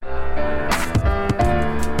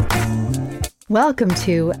Welcome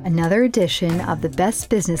to another edition of The Best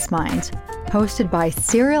Business Minds, hosted by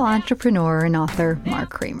serial entrepreneur and author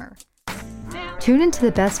Mark Kramer. Tune into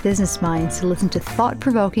The Best Business Minds to listen to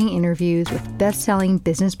thought-provoking interviews with best-selling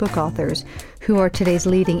business book authors who are today's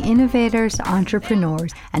leading innovators,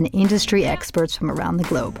 entrepreneurs, and industry experts from around the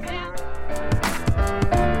globe.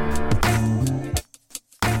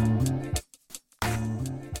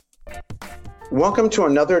 Welcome to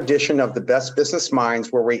another edition of The Best Business Minds,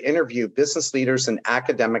 where we interview business leaders and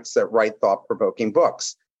academics that write thought-provoking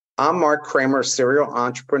books. I'm Mark Kramer, serial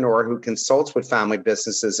entrepreneur who consults with family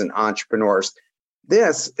businesses and entrepreneurs.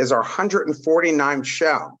 This is our 149th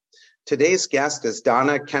show. Today's guest is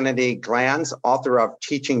Donna Kennedy-Glanz, author of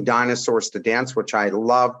Teaching Dinosaurs to Dance, which I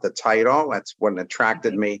love the title. That's what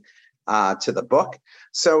attracted me to the book.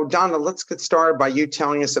 So, Donna, let's get started by you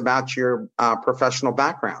telling us about your professional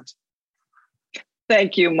background.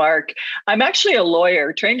 Thank you, Mark. I'm actually a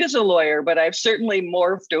lawyer, trained as a lawyer, but I've certainly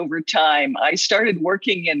morphed over time. I started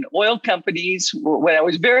working in oil companies when I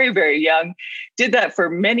was very, very young, did that for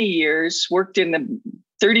many years, worked in the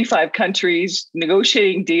 35 countries,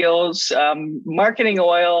 negotiating deals, marketing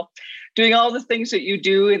oil, doing all the things that you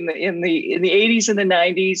do in the 80s and the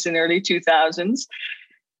 90s and early 2000s.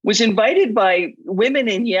 Was invited by women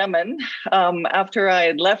in Yemen after I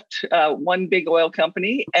had left one big oil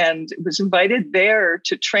company, and was invited there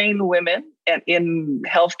to train women in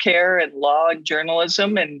healthcare and law and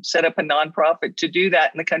journalism, and set up a nonprofit to do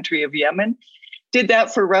that in the country of Yemen. Did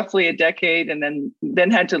that for roughly a decade, and then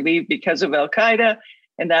had to leave because of Al-Qaeda.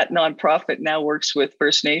 And that nonprofit now works with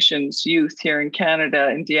First Nations youth here in Canada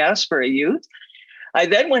and diaspora youth. I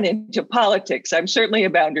then went into politics. I'm certainly a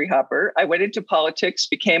boundary hopper. I went into politics,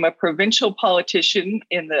 became a provincial politician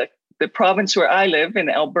in the province where I live in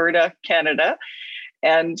Alberta, Canada,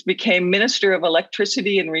 and became Minister of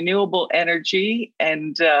Electricity and Renewable Energy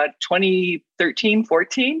in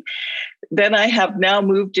 2013-14. Then I have now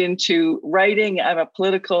moved into writing. I'm a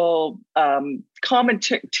political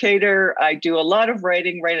commentator. I do a lot of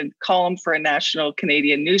writing, write a column for a national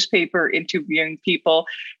Canadian newspaper, interviewing people,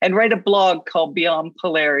 and write a blog called Beyond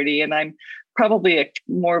Polarity. And I'm probably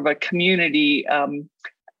more of a community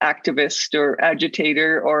activist or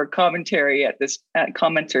agitator or commenter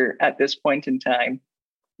at this point in time.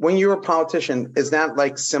 When you're a politician, is that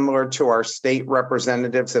like similar to our state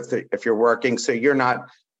representatives if you're working? So you're not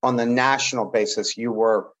on the national basis, you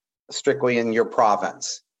were strictly in your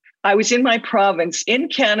province. I was in my province. In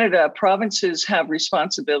Canada, provinces have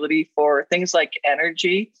responsibility for things like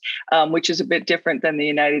energy, which is a bit different than the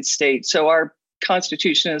United States. So our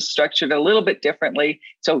constitution is structured a little bit differently.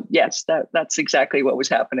 So yes, that's exactly what was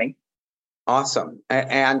happening. Awesome.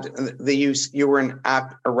 And you were in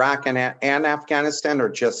Iraq and Afghanistan, or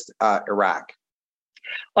just Iraq?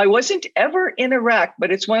 I wasn't ever in Iraq,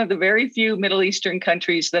 but it's one of the very few Middle Eastern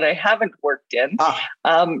countries that I haven't worked in.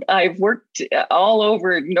 I've worked all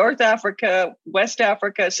over North Africa, West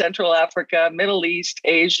Africa, Central Africa, Middle East,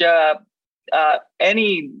 Asia,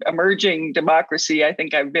 any emerging democracy. I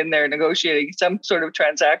think I've been there negotiating some sort of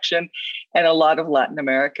transaction, and a lot of Latin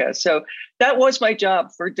America. So that was my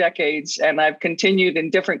job for decades, and I've continued in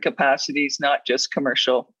different capacities, not just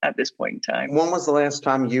commercial at this point in time. When was the last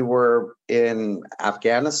time you were in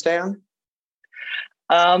Afghanistan?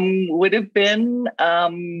 Would have been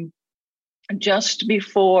just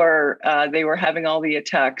before they were having all the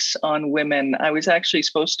attacks on women. I was actually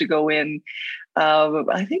supposed to go in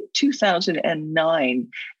I think 2009.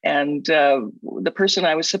 And the person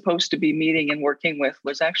I was supposed to be meeting and working with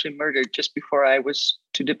was actually murdered just before I was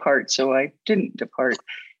to depart. So I didn't depart.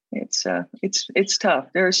 It's tough.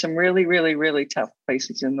 There are some really, really, really tough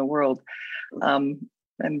places in the world.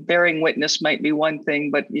 And bearing witness might be one thing,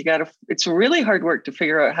 but it's really hard work to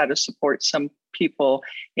figure out how to support some people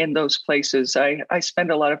in those places. I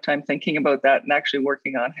spend a lot of time thinking about that and actually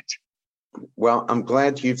working on it. Well, I'm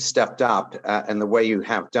glad you've stepped up in the way you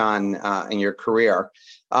have done in your career.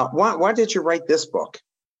 Why did you write this book?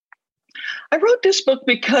 I wrote this book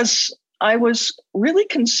because I was really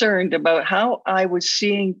concerned about how I was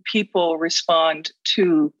seeing people respond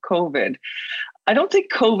to COVID. I don't think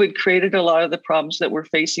COVID created a lot of the problems that we're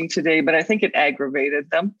facing today, but I think it aggravated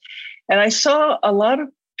them. And I saw a lot of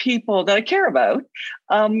people that I care about,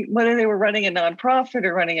 whether they were running a nonprofit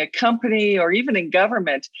or running a company or even in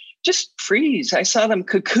government, just freeze. I saw them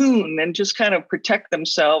cocoon and just kind of protect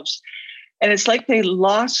themselves. And it's like they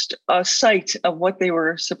lost a sight of what they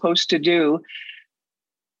were supposed to do.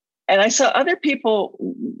 And I saw other people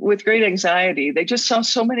with great anxiety. They just saw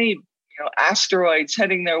so many asteroids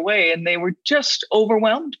heading their way, and they were just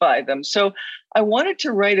overwhelmed by them. So I wanted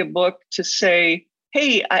to write a book to say,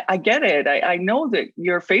 hey, I get it. I know that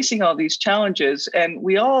you're facing all these challenges, and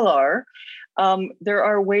we all are. There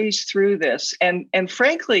are ways through this. And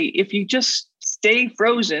frankly, if you just stay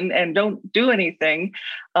frozen and don't do anything,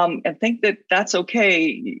 and think that that's okay,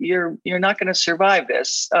 you're not going to survive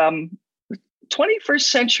this. 21st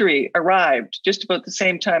century arrived just about the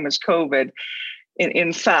same time as COVID,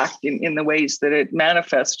 in fact, in the ways that it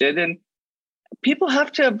manifested. And people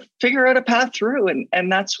have to figure out a path through.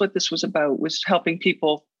 And that's what this was about, was helping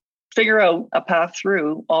people figure out a path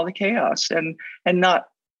through all the chaos and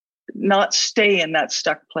not stay in that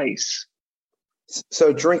stuck place.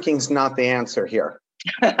 So drinking's not the answer here.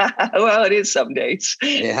 Well, it is some days.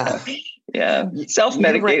 Yeah. Yeah.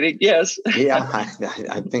 Self-medicating. Yes. Yeah.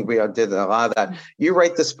 I think we did a lot of that. You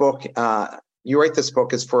write this book.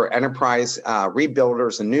 Is for enterprise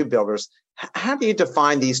rebuilders and new builders. How do you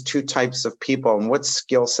define these two types of people, and what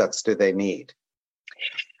skill sets do they need?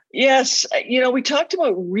 Yes. We talked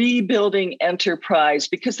about rebuilding enterprise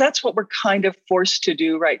because that's what we're kind of forced to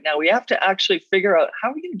do right now. We have to actually figure out how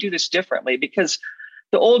are we going to do this differently, because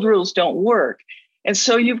the old rules don't work. And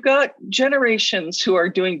so you've got generations who are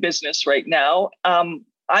doing business right now. I'm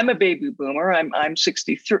a baby boomer. I'm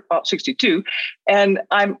 62, and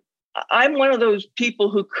I'm one of those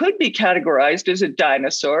people who could be categorized as a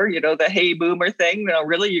dinosaur, the hey boomer thing.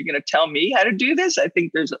 Really, you're going to tell me how to do this? I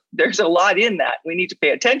think there's a lot in that. We need to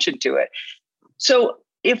pay attention to it. So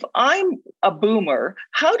if I'm a boomer,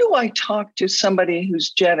 how do I talk to somebody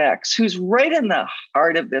who's Gen X, who's right in the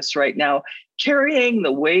heart of this right now, carrying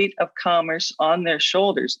the weight of commerce on their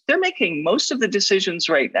shoulders? They're making most of the decisions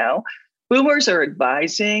right now. Boomers are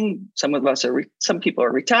advising. Some people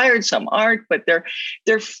are retired, some aren't, but they're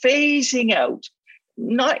phasing out,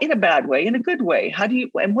 not in a bad way, in a good way.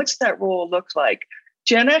 And what's that role look like?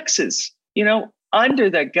 Gen X's, under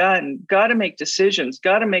the gun, got to make decisions,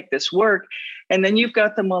 got to make this work. And then you've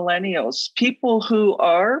got the millennials, people who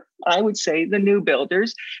are, I would say, the new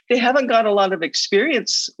builders. They haven't got a lot of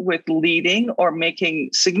experience with leading or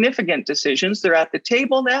making significant decisions. They're at the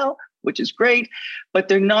table now, which is great, but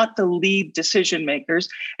they're not the lead decision makers.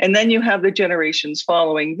 And then you have the generations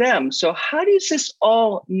following them. So how does this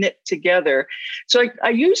all knit together? So I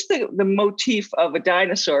use the motif of a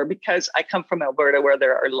dinosaur because I come from Alberta, where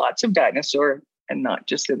there are lots of dinosaurs and not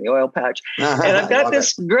just in the oil patch. And I've got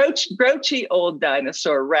this grouchy old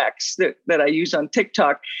dinosaur, Rex, that I use on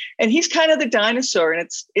TikTok. And he's kind of the dinosaur. And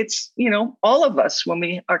it's all of us, when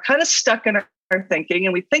we are kind of stuck in our thinking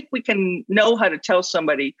and we think we can know how to tell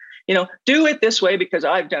somebody, do it this way because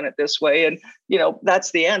I've done it this way. And,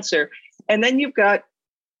 that's the answer. And then you've got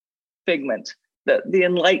Figment, the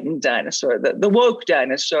enlightened dinosaur, the woke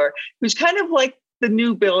dinosaur, who's kind of like the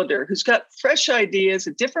new builder, who's got fresh ideas,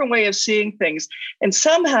 a different way of seeing things. And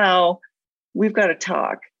somehow we've got to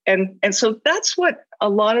talk. And so that's what a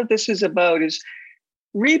lot of this is about, is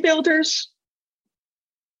rebuilders.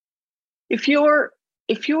 If you've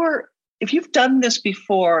done this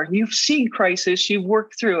before, you've seen crisis, you've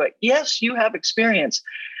worked through it. Yes, you have experience,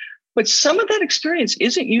 but some of that experience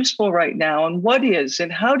isn't useful right now. And what is,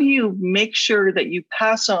 and how do you make sure that you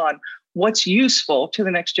pass on what's useful to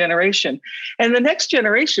the next generation? And the next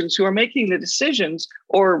generations who are making the decisions,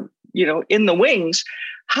 or, in the wings,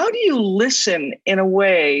 how do you listen in a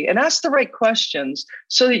way and ask the right questions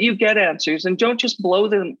so that you get answers and don't just blow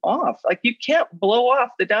them off? Like, you can't blow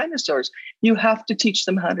off the dinosaurs. You have to teach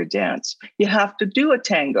them how to dance. You have to do a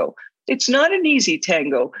tango. It's not an easy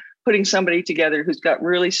tango, putting somebody together who's got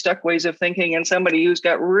really stuck ways of thinking and somebody who's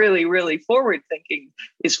got really, really forward thinking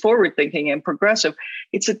and progressive.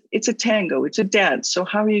 It's a tango. It's a dance. So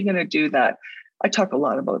how are you going to do that? I talk a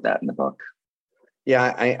lot about that in the book.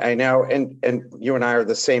 Yeah, I know. And you and I are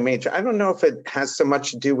the same age. I don't know if it has so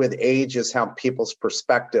much to do with age as how people's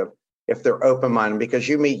perspective, if they're open-minded, because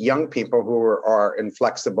you meet young people who are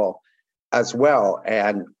inflexible as well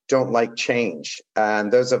and don't like change.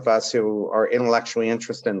 And those of us who are intellectually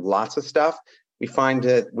interested in lots of stuff, we find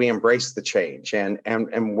that we embrace the change and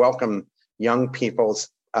welcome young people's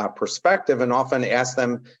perspective, and often ask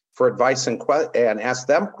them for advice and ask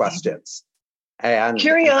them questions. And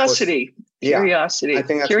curiosity. I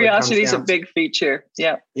think curiosity is a big feature.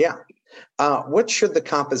 Yeah. Yeah. What should the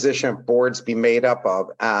composition of boards be made up of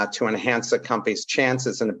to enhance the company's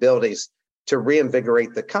chances and abilities to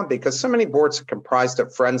reinvigorate the company? Because so many boards are comprised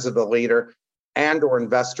of friends of the leader and or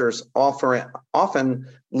investors, often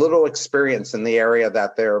little experience in the area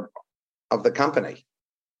that they're of the company.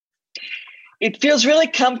 It feels really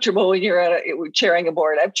comfortable when you're chairing a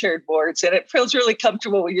board. I've chaired boards, and it feels really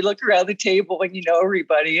comfortable when you look around the table and you know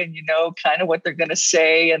everybody and you know kind of what they're going to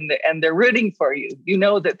say, and they're rooting for you. You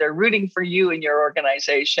know that they're rooting for you and your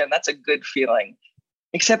organization. That's a good feeling.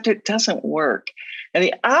 except it doesn't work. And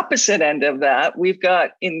the opposite end of that, we've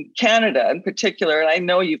got in Canada in particular, and I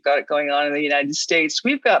know you've got it going on in the United States,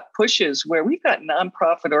 we've got pushes where we've got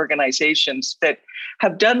nonprofit organizations that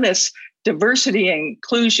have done this diversity,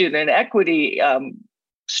 inclusion, and equity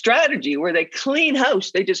strategy where they clean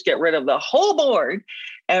house. They just get rid of the whole board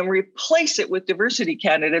and replace it with diversity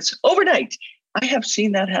candidates overnight. I have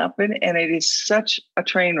seen that happen, and it is such a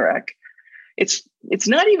train wreck. It's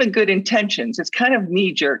not even good intentions. It's kind of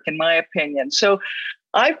knee-jerk, in my opinion. So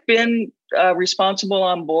I've been responsible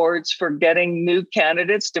on boards for getting new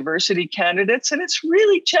candidates, diversity candidates, and it's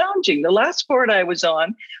really challenging. The last board I was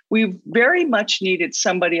on, we very much needed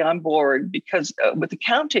somebody on board because with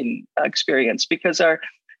accounting experience, because our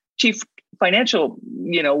chief financial,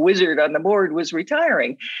 wizard on the board was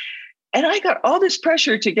retiring. And I got all this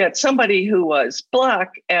pressure to get somebody who was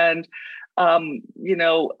Black and from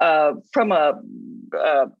a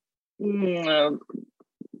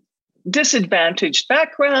disadvantaged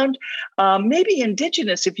background, maybe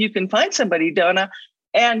Indigenous, if you can find somebody, Donna,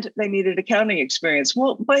 and they needed accounting experience.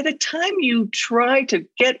 Well, by the time you try to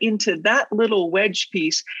get into that little wedge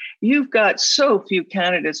piece, you've got so few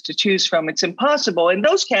candidates to choose from. It's impossible. And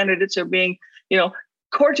those candidates are being,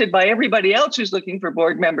 courted by everybody else who's looking for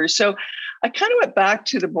board members. So I kind of went back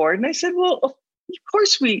to the board and I said, well, of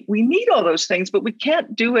course we need all those things, but we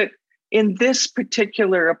can't do it in this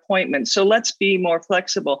particular appointment. So let's be more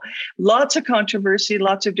flexible. Lots of controversy,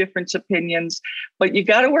 lots of different opinions, but you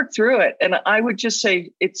got to work through it. And I would just say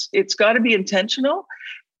it's got to be intentional.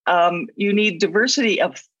 You need diversity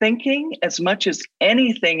of thinking as much as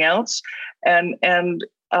anything else. And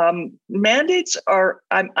mandates are,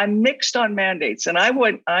 I'm mixed on mandates. And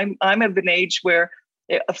I'm of an age where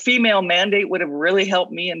a female mandate would have really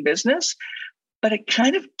helped me in business. But it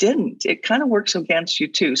kind of didn't. It kind of works against you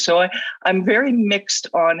too. So I'm very mixed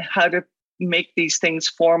on how to make these things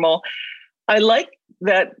formal. I like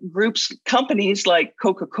that companies like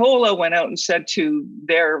Coca-Cola went out and said to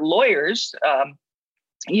their lawyers,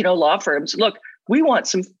 law firms, look, we want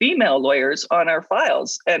some female lawyers on our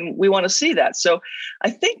files and we want to see that. So I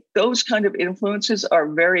think those kind of influences are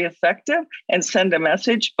very effective and send a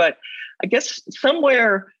message. But I guess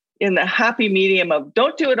somewhere in the happy medium of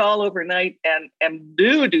don't do it all overnight and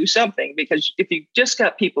do something, because if you just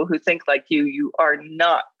got people who think like you are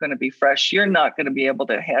not going to be fresh. You're not going to be able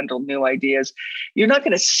to handle new ideas. You're not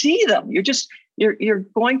going to see them. You're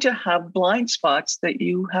going to have blind spots that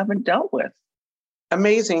you haven't dealt with.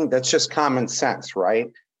 Amazing. That's just common sense,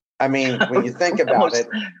 right? I mean, when you think about it,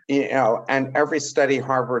 and every study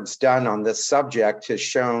Harvard's done on this subject has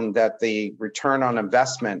shown that the return on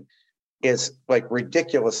investment is like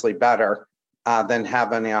ridiculously better than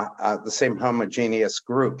having the same homogeneous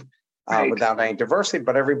group without any diversity.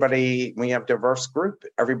 But when you have diverse group,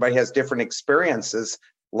 everybody has different experiences,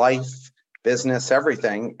 life, business,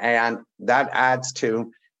 everything. And that adds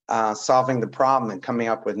to solving the problem and coming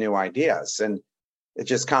up with new ideas. And it's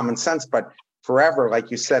just common sense. But forever,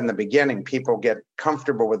 like you said in the beginning, people get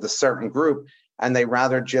comfortable with a certain group and they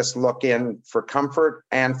rather just look in for comfort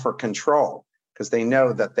and for control because they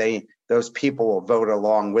know that those people will vote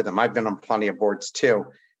along with them. I've been on plenty of boards too.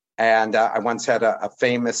 And I once had a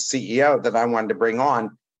famous CEO that I wanted to bring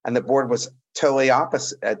on, and the board was totally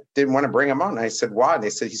opposite. Didn't want to bring him on. I said, why? They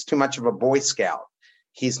said, he's too much of a Boy Scout.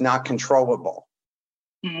 He's not controllable.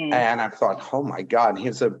 And I thought, oh my God,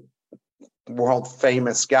 he's a world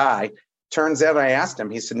famous guy. Turns out I asked him,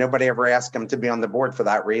 he said, nobody ever asked him to be on the board for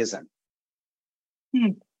that reason.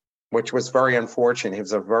 Which was very unfortunate. He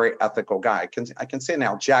was a very ethical guy. I can say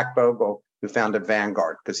now, Jack Bogle, who founded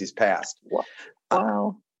Vanguard, because he's passed.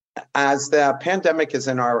 Wow. As the pandemic is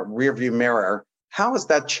in our rearview mirror, how has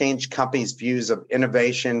that changed companies' views of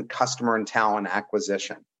innovation, customer, and talent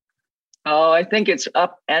acquisition? Oh, I think it's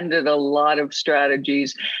upended a lot of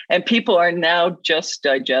strategies, and people are now just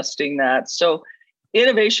digesting that. So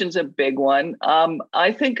innovation's a big one.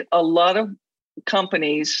 I think a lot of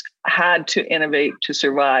companies had to innovate to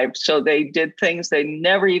survive. So they did things they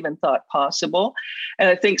never even thought possible. And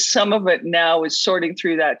I think some of it now is sorting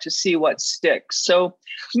through that to see what sticks. So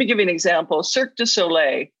let me give you an example. Cirque du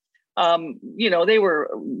Soleil,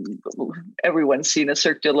 everyone's seen a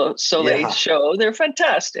Cirque du Soleil show. They're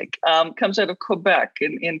fantastic. Comes out of Quebec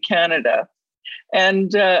in Canada.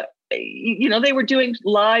 And, they were doing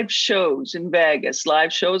live shows in Vegas,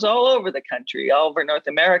 live shows all over the country, all over North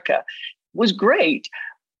America. Was great.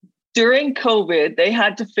 During COVID, they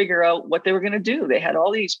had to figure out what they were going to do. They had all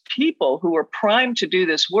these people who were primed to do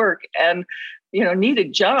this work and,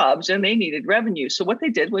 needed jobs and they needed revenue. So what they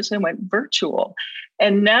did was they went virtual.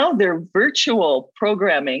 And now their virtual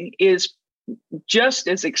programming is just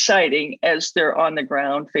as exciting as their on the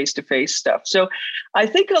ground face-to-face stuff. So I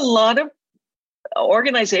think a lot of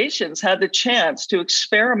organizations had the chance to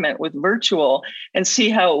experiment with virtual and see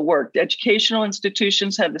how it worked. Educational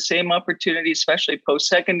institutions had the same opportunity, especially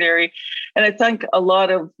post-secondary. And I think a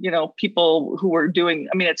lot of, people who were doing,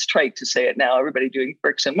 it's trite to say it now, everybody doing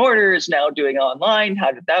bricks and mortar is now doing online.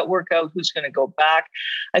 How did that work out? Who's going to go back?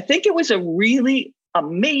 I think it was a really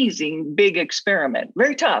amazing big experiment.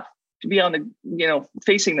 Very tough to be on the,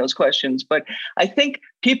 facing those questions. But I think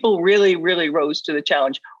people really, really rose to the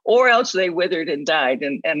challenge, or else they withered and died.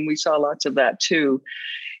 And we saw lots of that too.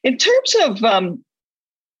 In terms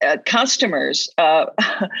of customers,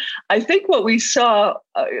 I think what we saw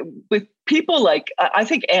with people I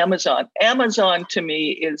think Amazon to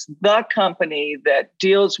me is the company that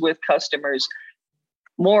deals with customers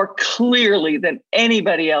more clearly than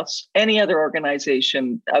anybody else, any other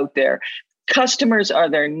organization out there. Customers are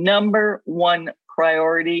their number one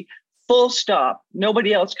priority, full stop.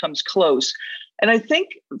 Nobody else comes close. And I think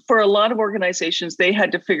for a lot of organizations, they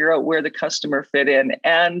had to figure out where the customer fit in.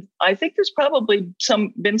 And I think there's probably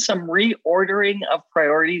been some reordering of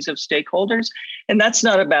priorities of stakeholders. And that's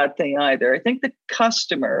not a bad thing either. I think the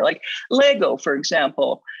customer, like Lego, for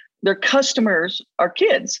example, their customers are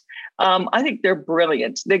kids. I think they're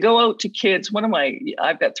brilliant. They go out to kids.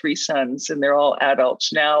 I've got 3 sons and they're all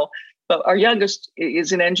adults now. But our youngest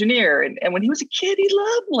is an engineer. And when he was a kid, he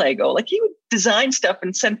loved Lego. Like he would design stuff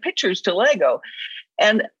and send pictures to Lego.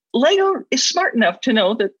 And Lego is smart enough to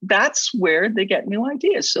know that that's where they get new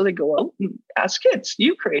ideas. So they go out and ask kids,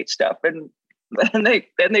 you create stuff. And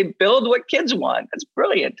they build what kids want. That's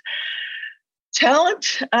brilliant.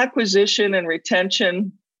 Talent acquisition and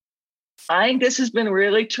retention. I think this has been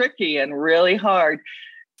really tricky and really hard.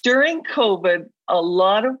 During COVID, a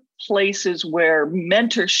lot of places where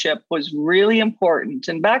mentorship was really important.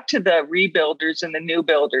 And back to the rebuilders and the new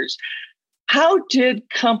builders, how did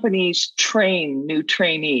companies train new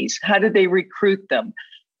trainees? How did they recruit them?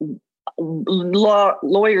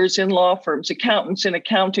 Lawyers in law firms, accountants in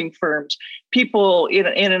accounting firms, people in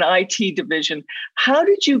an IT division. How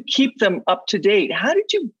did you keep them up to date? How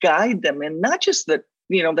did you guide them in not just the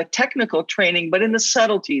technical training, but in the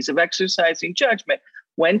subtleties of exercising judgment?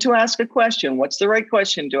 When to ask a question, what's the right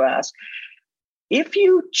question to ask? If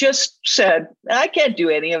you just said, I can't do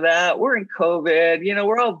any of that, we're in COVID,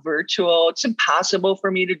 we're all virtual, it's impossible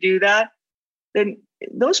for me to do that, then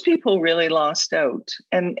those people really lost out.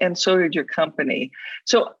 And so did your company.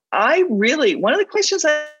 So one of the questions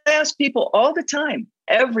I ask people all the time,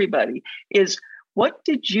 everybody, is what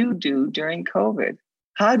did you do during COVID?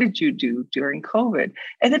 How did you do during COVID?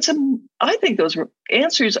 And I think those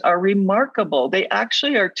answers are remarkable. They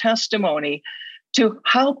actually are testimony to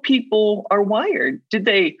how people are wired. Did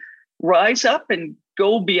they rise up and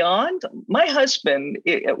go beyond? My husband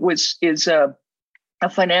is a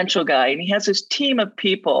financial guy, and he has this team of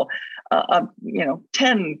people,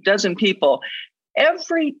 10 dozen people.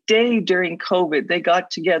 Every day during COVID, they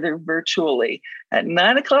got together virtually at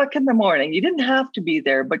 9:00 in the morning. You didn't have to be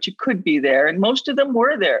there, but you could be there. And most of them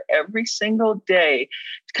were there every single day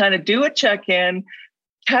to kind of do a check-in,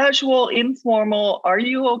 casual, informal. Are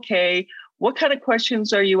you okay? What kind of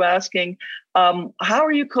questions are you asking? How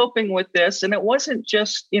are you coping with this? And it wasn't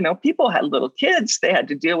just, people had little kids. They had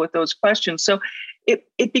to deal with those questions. So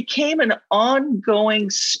it became an ongoing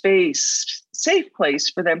space, safe place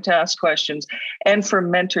for them to ask questions and for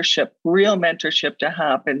mentorship, real mentorship to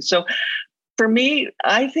happen. So for me,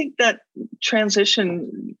 I think that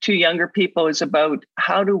transition to younger people is about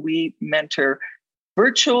how do we mentor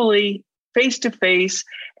virtually, face-to-face,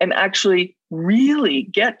 and actually really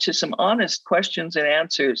get to some honest questions and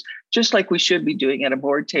answers, just like we should be doing at a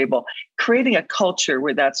board table, creating a culture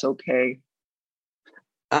where that's okay.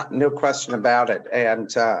 No question about it. And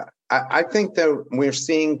I think that we're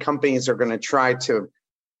seeing companies are going to try to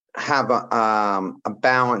have a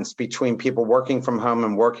balance between people working from home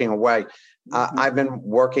and working away. I've been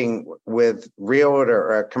working with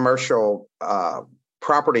realtor or commercial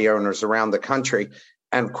property owners around the country.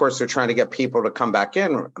 And of course, they're trying to get people to come back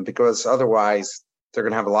in because otherwise they're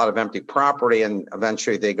going to have a lot of empty property and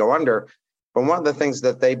eventually they go under. But one of the things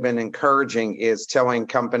that they've been encouraging is telling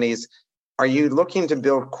companies, are you looking to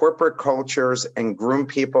build corporate cultures and groom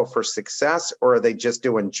people for success, or are they just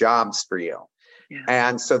doing jobs for you? Yeah.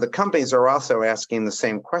 And so the companies are also asking the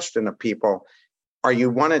same question of people. Are you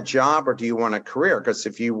want a job or do you want a career? Because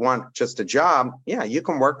if you want just a job, yeah, you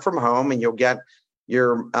can work from home and you'll get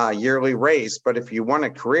your yearly raise. But if you want a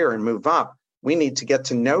career and move up, we need to get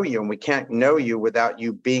to know you. And we can't know you without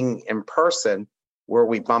you being in person where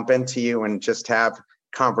we bump into you and just have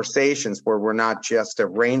conversations where we're not just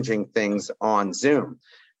arranging things on Zoom.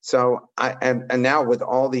 So and now with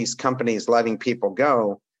all these companies letting people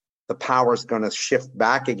go, the power is going to shift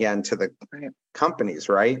back again to the companies,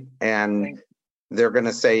 right? And they're going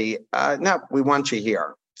to say, no, we want you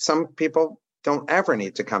here. Some people don't ever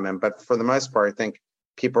need to come in, but for the most part, I think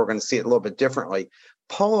people are going to see it a little bit differently.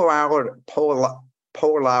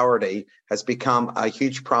 Polarity has become a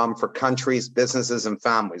huge problem for countries, businesses, and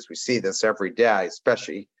families. We see this every day,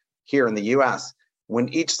 especially here in the US. When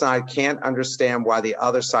each side can't understand why the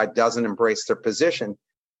other side doesn't embrace their position,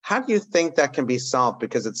 how do you think that can be solved?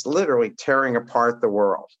 Because it's literally tearing apart the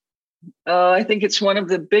world. I think it's one of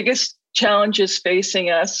the biggest challenges facing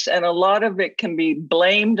us, and a lot of it can be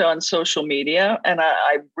blamed on social media. And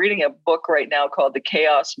I'm reading a book right now called The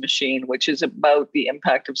Chaos Machine, which is about the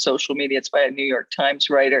impact of social media. It's by a New York Times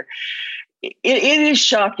writer. It is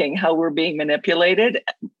shocking how we're being manipulated.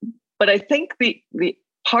 But I think the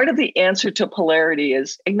part of the answer to polarity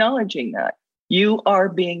is acknowledging that you are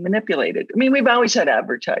being manipulated. I mean, we've always had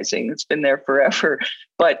advertising. It's been there forever.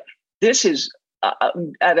 But this is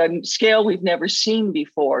at a scale we've never seen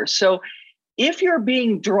before. So if you're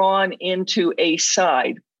being drawn into a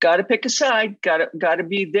side, got to pick a side, got to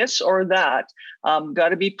be this or that, got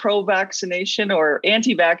to be pro-vaccination or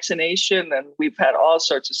anti-vaccination. And we've had all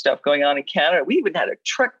sorts of stuff going on in Canada. We even had a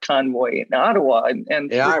truck convoy in Ottawa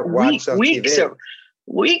and I watched on TV.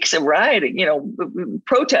 Weeks of rioting,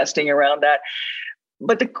 protesting around that.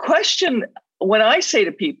 But the question, when I say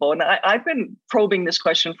to people, and I've been probing this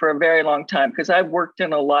question for a very long time because I've worked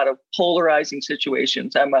in a lot of polarizing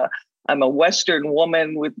situations. I'm a Western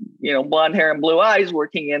woman with, blonde hair and blue eyes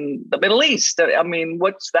working in the Middle East. I mean,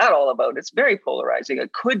 what's that all about? It's very polarizing.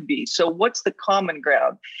 It could be. So what's the common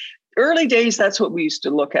ground? Early days, that's what we used to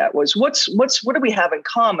look at was what do we have in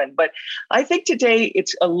common? But I think today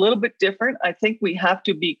it's a little bit different. I think we have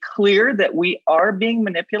to be clear that we are being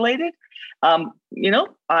manipulated. I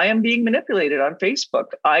am being manipulated on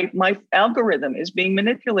Facebook. My algorithm is being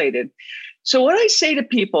manipulated. So what I say to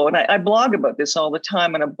people, and I blog about this all the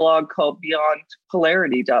time on a blog called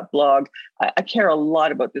beyondpolarity.blog. I care a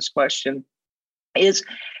lot about this question, is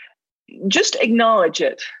just acknowledge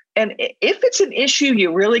it. And if it's an issue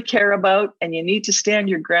you really care about and you need to stand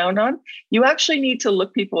your ground on, you actually need to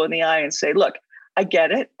look people in the eye and say, look, I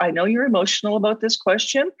get it. I know you're emotional about this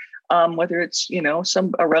question. Whether it's,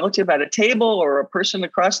 a relative at a table or a person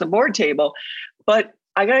across the board table. But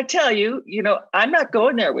I got to tell you, I'm not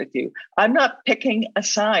going there with you. I'm not picking a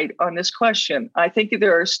side on this question. I think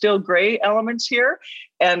there are still gray elements here.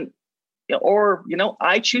 And,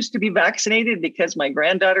 I choose to be vaccinated because my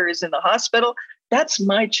granddaughter is in the hospital. That's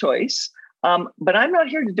my choice. But I'm not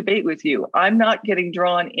here to debate with you. I'm not getting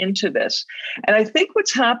drawn into this. And I think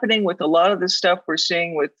what's happening with a lot of the stuff we're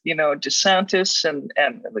seeing with, DeSantis and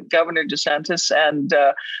the Governor DeSantis and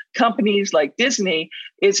companies like Disney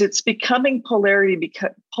is it's becoming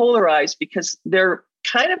polarized because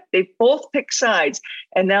they both pick sides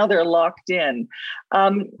and now they're locked in.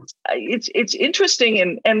 It's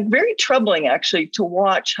interesting and very troubling actually to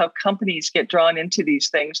watch how companies get drawn into these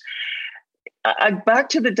things. Back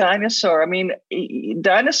to the dinosaur. I mean,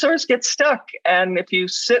 dinosaurs get stuck. And if you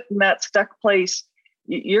sit in that stuck place,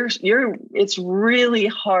 it's really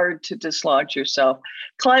hard to dislodge yourself.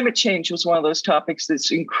 Climate change was one of those topics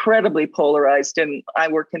that's incredibly polarized. And I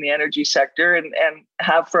work in the energy sector and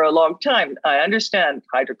have for a long time. I understand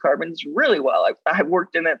hydrocarbons really well. I've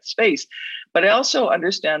worked in that space. But I also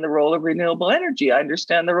understand the role of renewable energy. I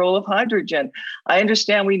understand the role of hydrogen. I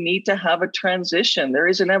understand we need to have a transition. There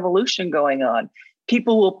is an evolution going on.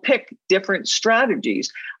 People will pick different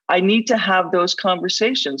strategies. I need to have those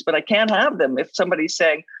conversations, but I can't have them if somebody's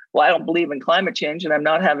saying, well, I don't believe in climate change and I'm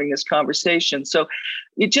not having this conversation. So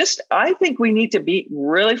I think we need to be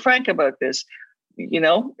really frank about this.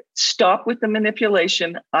 Stop with the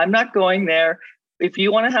manipulation. I'm not going there. If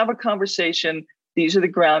you want to have a conversation, these are the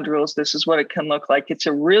ground rules. This is what it can look like. It's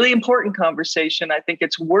a really important conversation. I think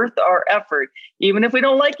it's worth our effort, even if we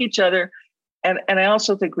don't like each other. And I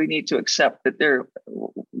also think we need to accept that there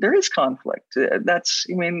is conflict.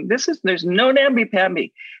 There's no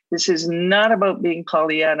namby-pamby. This is not about being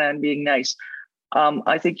Pollyanna and being nice.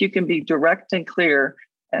 I think you can be direct and clear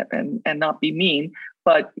and not be mean,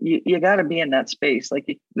 but you got to be in that space.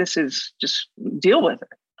 Like this is just deal with it.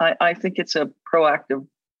 I think it's a proactive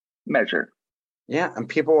measure. Yeah, and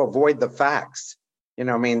people avoid the facts.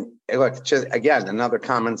 Look, just again, another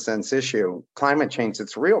common sense issue. Climate change,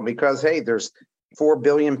 it's real because, hey, there's 4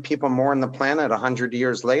 billion people more on the planet 100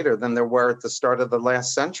 years later than there were at the start of the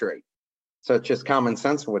last century. So it's just common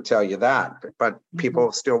sense would tell you that. But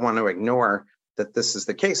people still want to ignore that this is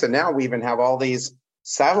the case. And now we even have all these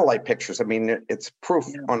satellite pictures. I mean, it's proof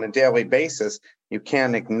on a daily basis. You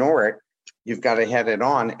can't ignore it. You've got to head it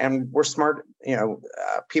on. And we're smart.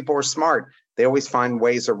 People are smart. They always find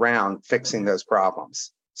ways around fixing those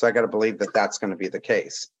problems. So I got to believe that that's going to be the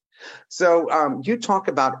case. So you talk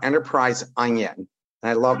about enterprise onion. And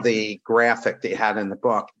I love the graphic that you had in the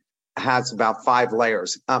book. It has about 5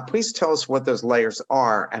 layers. Please tell us what those layers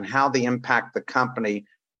are and how they impact the company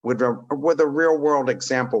with a real world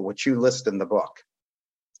example, which you list in the book.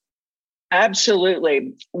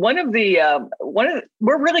 Absolutely. We're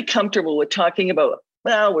really comfortable with talking about,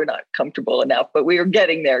 well, we're not comfortable enough, but we are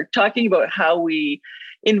getting there, talking about how we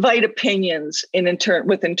invite opinions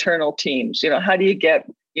with internal teams. How do you get,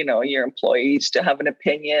 your employees to have an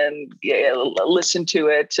opinion, listen to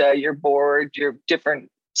it, your board, your different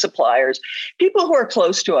suppliers, people who are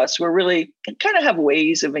close to us. We're really kind of have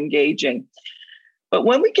ways of engaging. But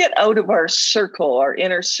when we get out of our circle, our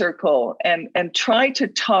inner circle, and try to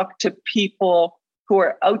talk to people who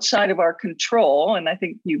are outside of our control, and I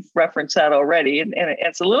think you've referenced that already, and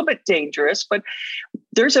it's a little bit dangerous, but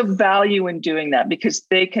there's a value in doing that because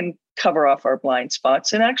they can cover off our blind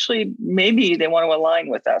spots, and actually maybe they want to align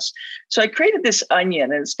with us. So I created this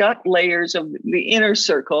onion, and it's got layers of the inner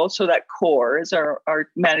circle. So that core is our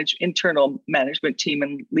internal management team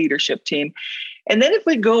and leadership team. And then if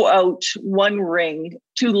we go out one ring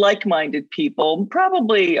to like-minded people,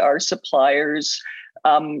 probably our suppliers,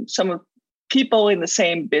 some of people in the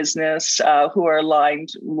same business who are aligned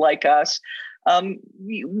like us,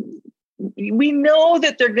 we know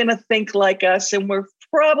that they're going to think like us, and we're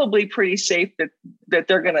probably pretty safe that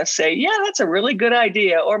they're going to say, yeah, that's a really good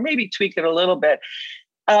idea, or maybe tweak it a little bit.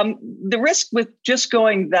 The risk with just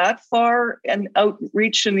going that far and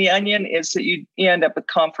outreach in the onion is that you end up with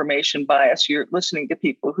confirmation bias. You're listening to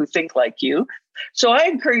people who think like you. So I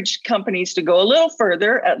encourage companies to go a little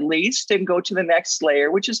further, at least, and go to the next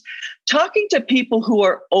layer, which is talking to people who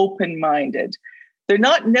are open-minded. They're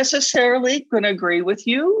not necessarily going to agree with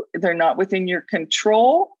you. They're not within your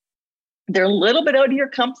control. They're a little bit out of your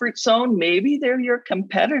comfort zone. Maybe they're your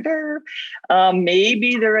competitor.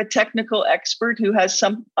 Maybe they're a technical expert who has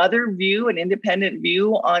some other view, an independent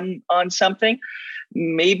view on something.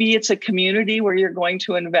 Maybe it's a community where you're going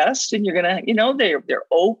to invest and you're going to, they're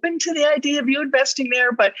open to the idea of you investing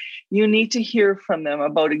there, but you need to hear from them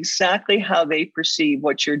about exactly how they perceive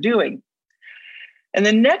what you're doing. And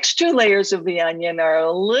the next 2 layers of the onion are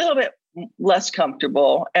a little bit less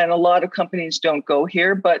comfortable, and a lot of companies don't go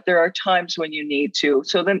here, but there are times when you need to.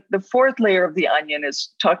 So then the 4th layer of the onion is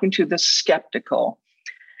talking to the skeptical.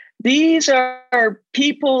 These are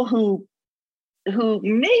people who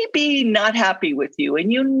may be not happy with you,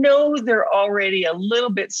 and they're already a little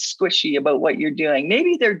bit squishy about what you're doing.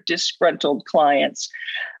 Maybe they're disgruntled clients.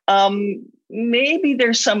 Maybe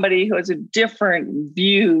there's somebody who has a different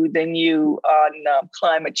view than you on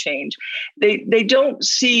climate change. They don't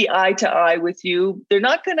see eye to eye with you. They're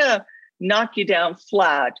not going to knock you down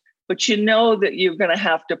flat, but you know that you're going to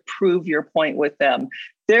have to prove your point with them.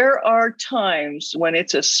 There are times when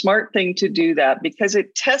it's a smart thing to do that because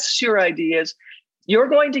it tests your ideas. You're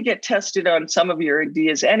going to get tested on some of your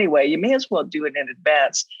ideas anyway. You may as well do it in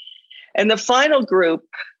advance. And the final group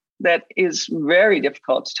that is very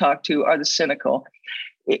difficult to talk to are the cynical.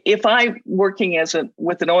 If I'm working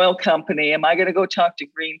with an oil company, am I going to go talk to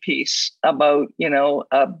Greenpeace about,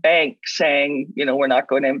 a bank saying, we're not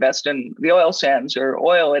going to invest in the oil sands or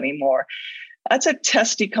oil anymore? That's a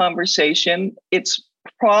testy conversation. It's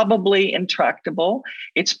probably intractable.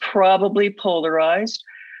 It's probably polarized.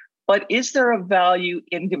 But is there a value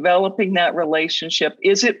in developing that relationship?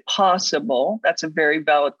 Is it possible? That's a very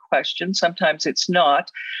valid question. Sometimes it's not.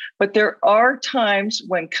 But there are times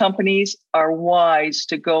when companies are wise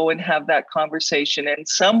to go and have that conversation in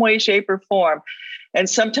some way, shape, or form. And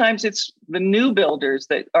sometimes it's the new builders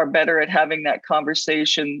that are better at having that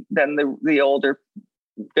conversation than the older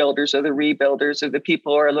builders or the rebuilders or the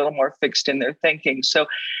people who are a little more fixed in their thinking. So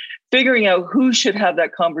figuring out who should have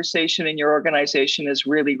that conversation in your organization is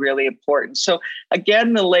really, really important. So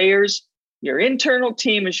again, the layers, your internal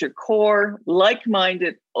team is your core,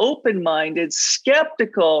 like-minded, open-minded,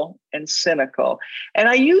 skeptical, and cynical. And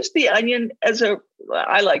I use the onion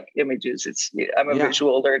I like images. I'm a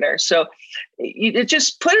visual learner. So you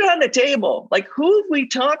just put it on the table. Like, who have we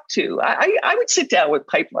talked to? I would sit down with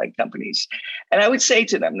pipeline companies and I would say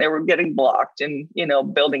to them, they were getting blocked and,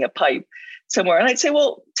 building a pipe somewhere. And I'd say,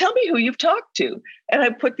 well, tell me who you've talked to. And I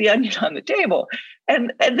put the onion on the table.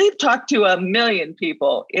 And they've talked to a million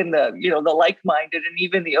people in the like-minded and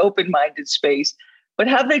even the open-minded space. But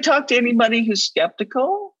have they talked to anybody who's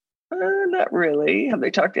skeptical? Not really. Have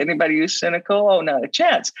they talked to anybody who's cynical? Oh, not a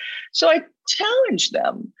chance. So I challenge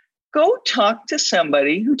them, go talk to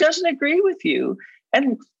somebody who doesn't agree with you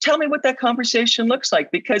and tell me what that conversation looks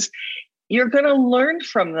like, because you're going to learn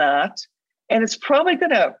from that. And it's probably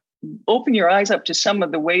going to open your eyes up to some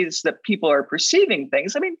of the ways that people are perceiving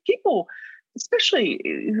things. I mean, people, especially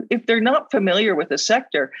if they're not familiar with the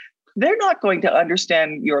sector, they're not going to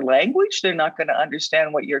understand your language. They're not going to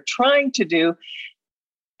understand what you're trying to do.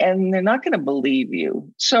 And they're not going to believe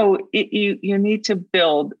you. So you need to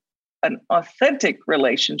build an authentic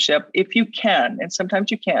relationship if you can. And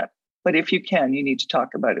sometimes you can't. But if you can, you need to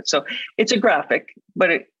talk about it. So it's a graphic, but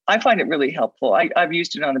I find it really helpful. I've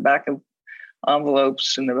used it on the back of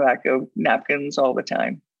envelopes and the back of napkins all the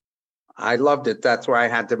time. I loved it. That's why I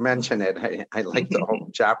had to mention it. I like the whole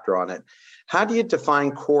chapter on it. How do you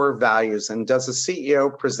define core values, and does a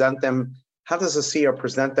CEO present them? How does a CEO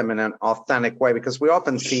present them in an authentic way? Because we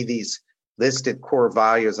often see these listed core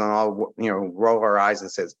values and all, roll our eyes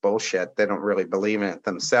and say it's bullshit. They don't really believe in it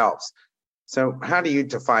themselves. So how do you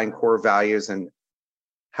define core values, and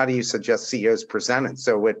how do you suggest CEOs present it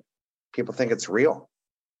so people think it's real?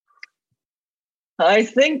 I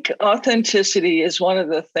think authenticity is one of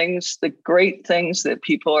the great things that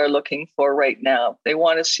people are looking for right now. They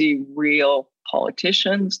want to see real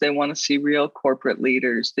politicians. They want to see real corporate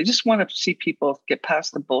leaders. They just want to see people get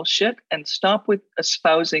past the bullshit and stop with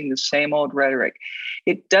espousing the same old rhetoric.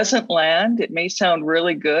 It doesn't land. It may sound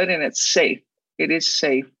really good and it's safe. It is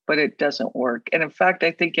safe, but it doesn't work. And in fact,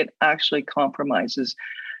 I think it actually compromises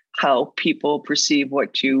how people perceive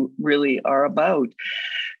what you really are about.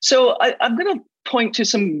 So I'm going to point to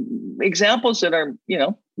some examples that are,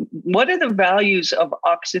 what are the values of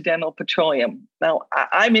Occidental Petroleum? Now,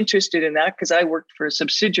 I'm interested in that because I worked for a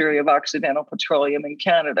subsidiary of Occidental Petroleum in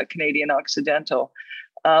Canada, Canadian Occidental.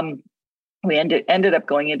 We ended up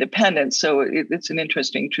going independent, so it's an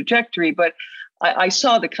interesting trajectory. But I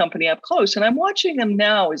saw the company up close, and I'm watching them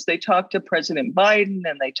now as they talk to President Biden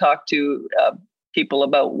and they talk to people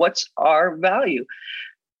about what's our value.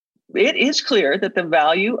 It is clear that the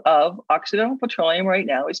value of Occidental Petroleum right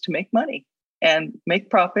now is to make money and make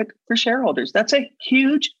profit for shareholders. That's a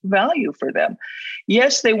huge value for them.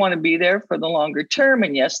 Yes, they want to be there for the longer term.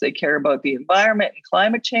 And yes, they care about the environment and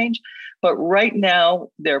climate change. But right now,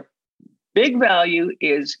 their big value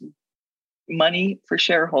is money for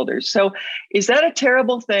shareholders. So is that a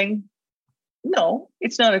terrible thing? No,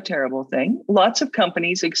 it's not a terrible thing. Lots of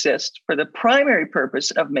companies exist for the primary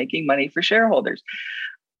purpose of making money for shareholders.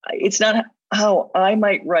 It's not how I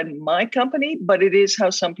might run my company, but it is how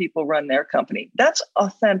some people run their company. That's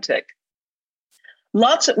authentic.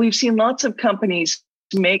 We've seen lots of companies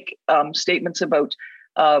make statements about,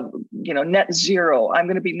 net zero. I'm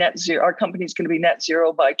going to be net zero. Our company's going to be net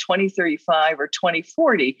zero by 2035 or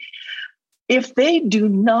 2040. If they do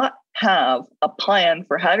not have a plan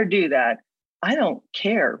for how to do that, I don't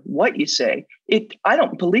care what you say. I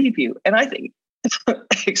don't believe you. And I think,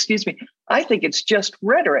 excuse me, I think it's just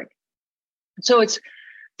rhetoric. So it's,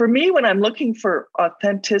 for me, when I'm looking for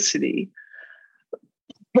authenticity,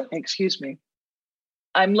 excuse me,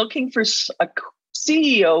 I'm looking for a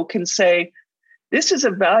CEO can say, this is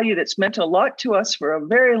a value that's meant a lot to us for a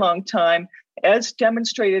very long time, as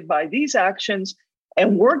demonstrated by these actions.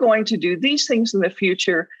 And we're going to do these things in the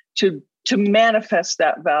future to manifest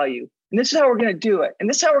that value. And this is how we're going to do it. And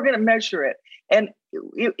this is how we're going to measure it. And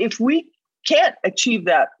if we can't achieve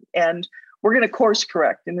that, and we're going to course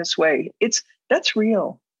correct in this way, that's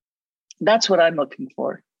real. That's what I'm looking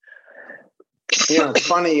for. It's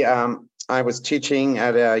funny. I was teaching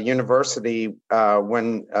at a university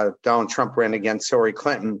when Donald Trump ran against Hillary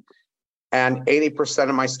Clinton, and 80%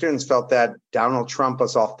 of my students felt that Donald Trump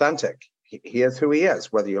was authentic. He is who he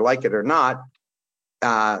is, whether you like it or not.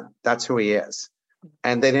 That's who he is.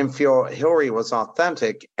 And they didn't feel Hillary was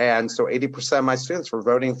authentic. And so 80% of my students were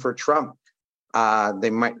voting for Trump.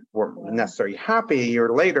 They weren't necessarily happy a year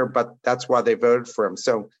later, but that's why they voted for him.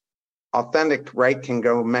 So authentic, right, can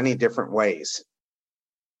go many different ways.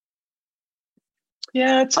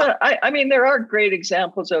 Yeah, there are great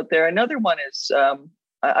examples out there. Another one is,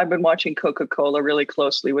 I've been watching Coca-Cola really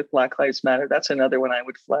closely with Black Lives Matter. That's another one I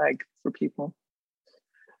would flag for people.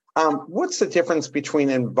 What's the difference between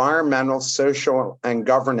environmental, social, and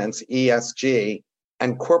governance, ESG,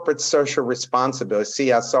 and corporate social responsibility,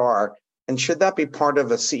 CSR? And should that be part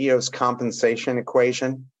of a CEO's compensation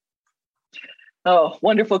equation? Oh,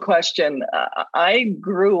 wonderful question. I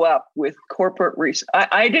grew up with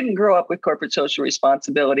I didn't grow up with corporate social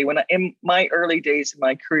responsibility. In my early days in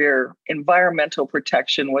my career, environmental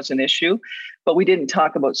protection was an issue, but we didn't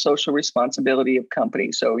talk about social responsibility of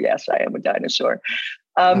companies. So yes, I am a dinosaur.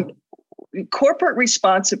 Corporate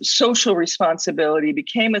social responsibility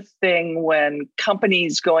became a thing when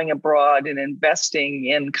companies going abroad and investing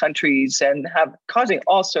in countries and causing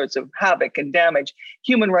all sorts of havoc and damage,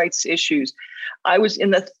 human rights issues. I was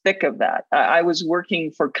in the thick of that. I was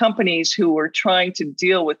working for companies who were trying to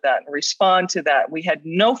deal with that and respond to that. We had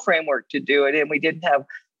no framework to do it, and we didn't have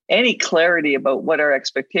any clarity about what our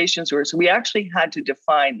expectations were. So we actually had to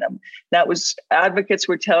define them. That was, advocates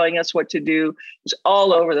were telling us what to do. It was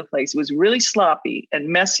all over the place. It was really sloppy and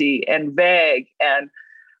messy and vague and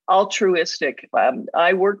altruistic.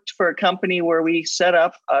 I worked for a company where we set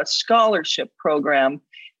up a scholarship program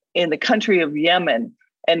in the country of Yemen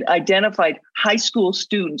and identified high school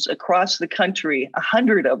students across the country,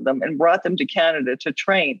 100 of them, and brought them to Canada to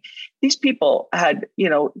train. These people had,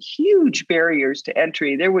 huge barriers to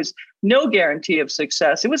entry. There was no guarantee of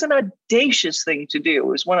success. It was an audacious thing to do. It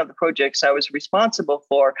was one of the projects I was responsible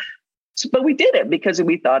for. But we did it because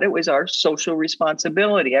we thought it was our social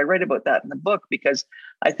responsibility. I write about that in the book because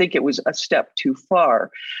I think it was a step too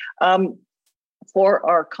far. For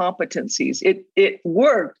our competencies. It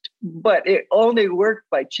worked, but it only worked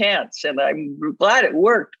by chance. And I'm glad it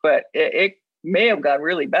worked, but it may have gone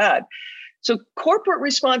really bad. So corporate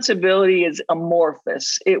responsibility is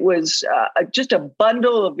amorphous. It was just a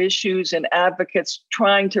bundle of issues and advocates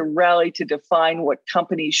trying to rally to define what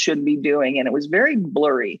companies should be doing. And it was very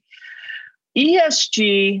blurry.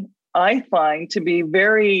 ESG, I find to be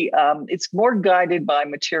it's more guided by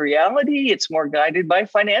materiality. It's more guided by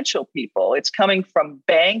financial people. It's coming from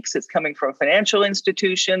banks. It's coming from financial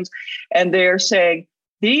institutions. And they're saying,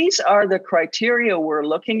 these are the criteria we're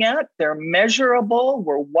looking at. They're measurable.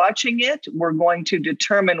 We're watching it. We're going to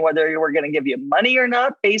determine whether we're going to give you money or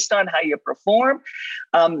not based on how you perform.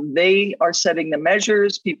 They are setting the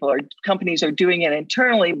measures. Companies are doing it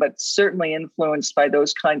internally, but certainly influenced by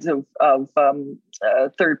those kinds of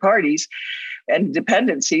third parties and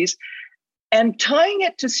dependencies. And tying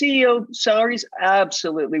it to CEO salaries,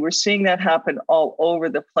 absolutely. We're seeing that happen all over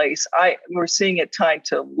the place. We're seeing it tied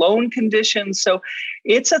to loan conditions. So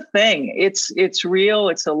it's a thing. It's real.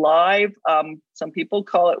 It's alive. Some people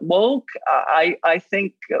call it woke. I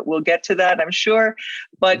think we'll get to that, I'm sure.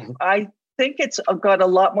 But I think it's got a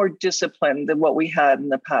lot more discipline than what we had in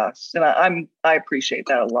the past. And I appreciate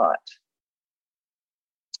that a lot.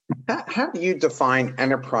 How do you define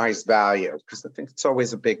enterprise value? Because I think it's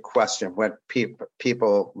always a big question what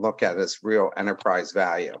people look at as real enterprise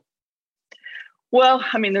value. Well,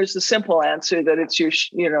 I mean, there's the simple answer that it's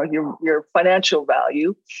your financial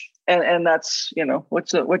value, and that's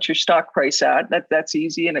what's your stock price at. That's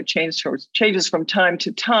easy, and it changes from time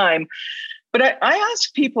to time. But I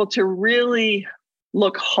ask people to really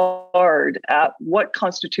look hard at what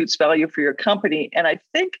constitutes value for your company, and I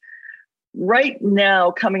think right now,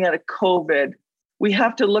 coming out of COVID, we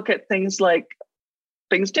have to look at things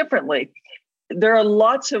differently. There are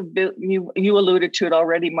lots of, you alluded to it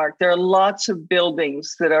already, Mark, there are lots of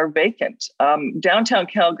buildings that are vacant. Downtown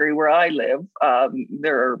Calgary, where I live,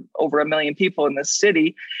 there are over 1 million people in the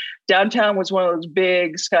city. Downtown was one of those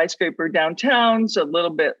big skyscraper downtowns, a little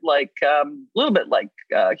bit like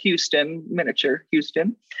Houston, miniature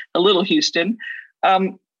Houston, a little Houston.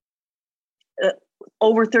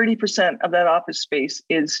 Over 30% of that office space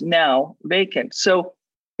is now vacant. So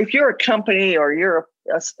if you're a company or you're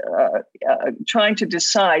trying to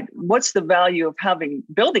decide what's the value of having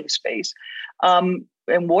building space and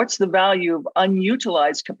what's the value of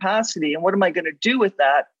unutilized capacity and what am I going to do with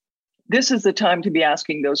that, this is the time to be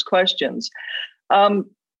asking those questions. Amazon,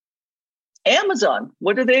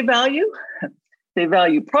 what do they value? They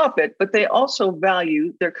value profit, but they also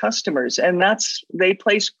value their customers, and they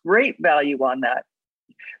place great value on that.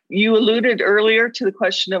 You alluded earlier to the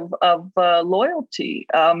question of loyalty,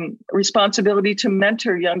 responsibility to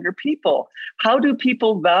mentor younger people. How do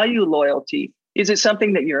people value loyalty? Is it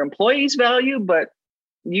something that your employees value, but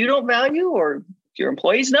you don't value, or your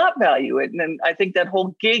employees not value it? And then I think that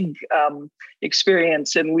whole gig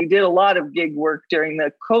experience, and we did a lot of gig work during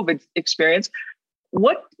the COVID experience.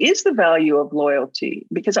 What is the value of loyalty?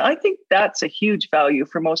 Because I think that's a huge value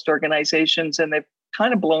for most organizations, and they've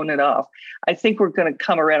kind of blown it off. I think we're going to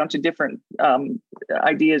come around to different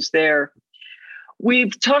ideas there.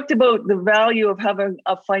 We've talked about the value of having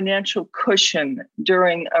a financial cushion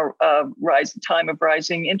during a time of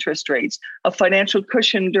rising interest rates, a financial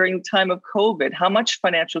cushion during the time of COVID. How much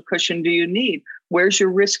financial cushion do you need? Where's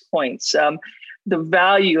your risk points? The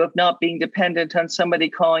value of not being dependent on somebody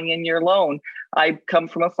calling in your loan. I come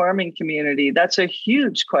from a farming community. That's a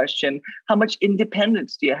huge question. How much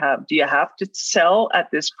independence do you have? Do you have to sell at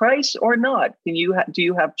this price or not? Do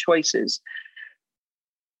you have choices?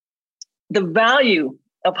 The value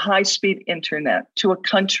of high-speed internet to a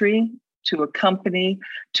country, to a company,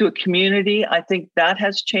 to a community. I think that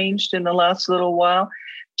has changed in the last little while.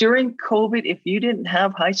 During COVID, if you didn't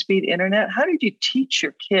have high-speed internet, how did you teach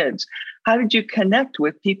your kids? How did you connect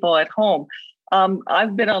with people at home?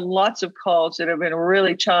 I've been on lots of calls that have been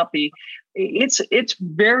really choppy. It's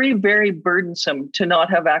very, very burdensome to not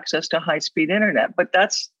have access to high-speed internet, but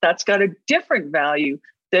that's got a different value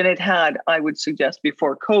than it had, I would suggest,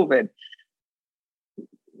 before COVID.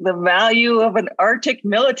 The value of an Arctic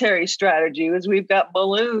military strategy is we've got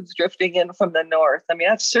balloons drifting in from the north. I mean,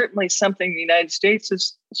 that's certainly something the United States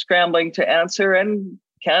is scrambling to answer, and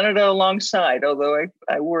Canada alongside, although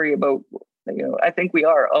I worry about, I think we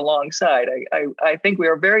are alongside. I think we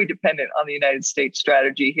are very dependent on the United States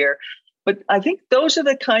strategy here. But I think those are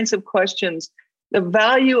the kinds of questions, the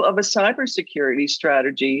value of a cybersecurity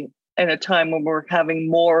strategy in a time when we're having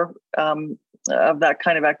more of that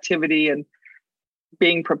kind of activity and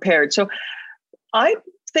being prepared. So I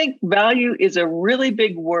think value is a really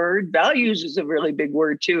big word. Values is a really big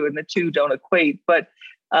word too, and the two don't equate, but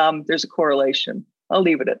there's a correlation. I'll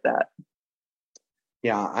leave it at that.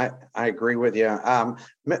 Yeah, I agree with you.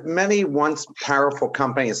 Many once powerful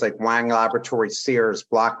companies like Wang Laboratories, Sears,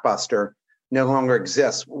 Blockbuster no longer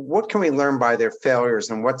exist. What can we learn by their failures,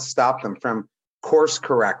 and what stopped them from course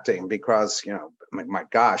correcting? Because, my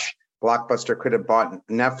gosh, Blockbuster could have bought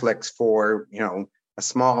Netflix for, a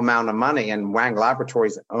small amount of money, and Wang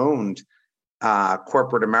Laboratories owned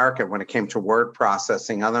corporate America when it came to word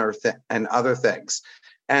processing and other things.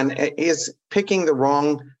 And is picking the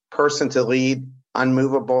wrong person to lead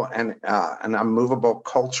unmovable and an unmovable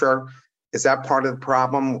culture, is that part of the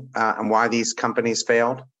problem and why these companies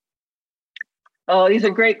failed? Oh, these are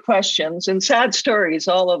great questions and sad stories,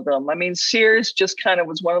 all of them. I mean, Sears just kind of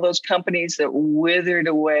was one of those companies that withered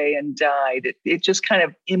away and died. It just kind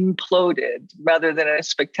of imploded rather than a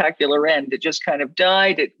spectacular end. It just kind of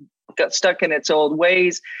died. It got stuck in its old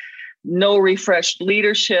ways. No refreshed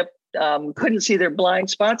leadership. Couldn't see their blind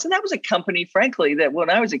spots. And that was a company, frankly, that when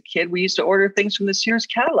I was a kid, we used to order things from the Sears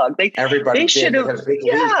catalog. They should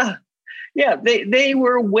have, yeah, they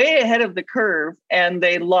were way ahead of the curve and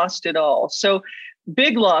they lost it all. So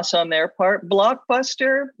big loss on their part.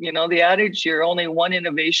 Blockbuster, the adage, you're only one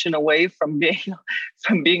innovation away from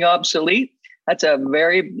being obsolete. That's a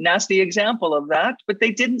very nasty example of that, but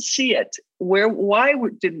they didn't see it. Why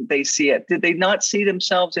didn't they see it? Did they not see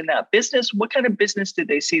themselves in that business? What kind of business did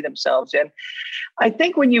they see themselves in? I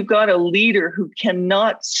think when you've got a leader who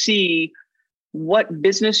cannot see what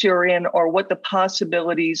business you're in or what the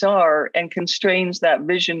possibilities are and constrains that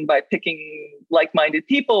vision by picking like-minded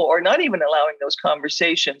people or not even allowing those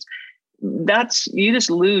conversations, you just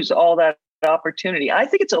lose all that opportunity. I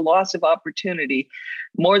think it's a loss of opportunity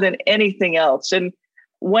more than anything else. And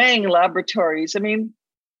Wang Laboratories, I mean,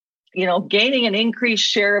 gaining an increased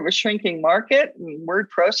share of a shrinking market, word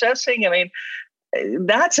processing, I mean,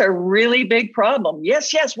 that's a really big problem.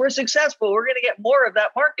 Yes, we're successful. We're going to get more of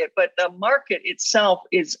that market, but the market itself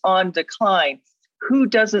is on decline. Who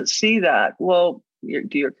doesn't see that? Well,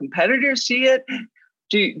 do your competitors see it?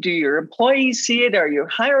 Do your employees see it? Are you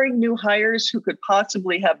hiring new hires who could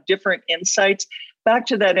possibly have different insights? Back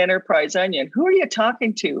to that enterprise onion. Who are you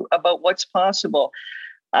talking to about what's possible?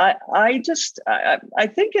 I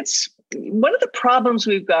think it's one of the problems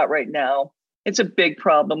we've got right now. It's a big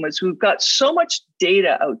problem is we've got so much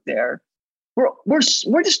data out there. We're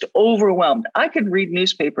just overwhelmed. I could read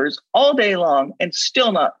newspapers all day long and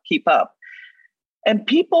still not keep up. And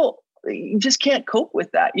people just can't cope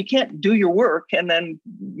with that. You can't do your work and then,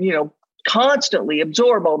 constantly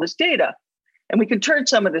absorb all this data. And we can turn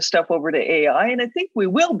some of this stuff over to AI. And I think we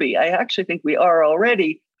will be. I actually think we are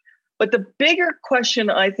already. But the bigger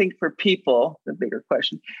question, I think, for people,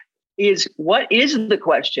 is what is the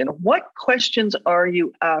question? What questions are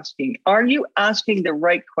you asking? Are you asking the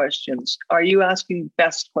right questions? Are you asking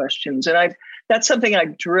best questions? And that's something I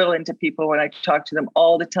drill into people when I talk to them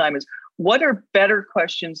all the time is what are better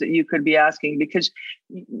questions that you could be asking? Because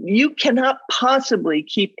you cannot possibly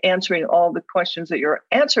keep answering all the questions that you're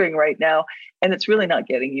answering right now. And it's really not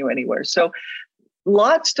getting you anywhere. So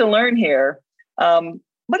lots to learn here,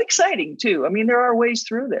 but exciting too. I mean, there are ways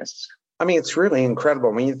through this. I mean, it's really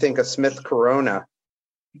incredible. When you think of Smith Corona,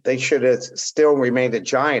 they should have still remained a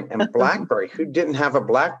giant. And BlackBerry, who didn't have a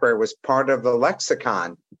BlackBerry, was part of the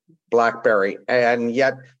lexicon, BlackBerry. And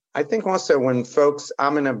yet, I think also when folks,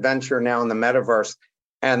 I'm in a venture now in the metaverse,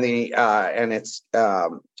 and it's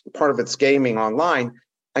part of its gaming online,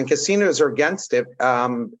 and casinos are against it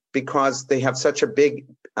because they have such a big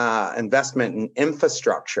investment in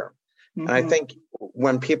infrastructure. Mm-hmm. And I think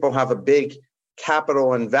when people have a big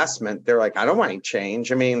capital investment, they're like, I don't want any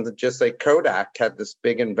change. I mean, just like Kodak had this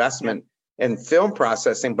big investment in film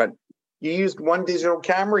processing, but you used one digital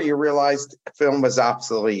camera, you realized film was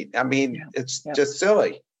obsolete. I mean, it's just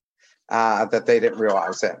silly that they didn't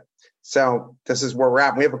realize it. So this is where we're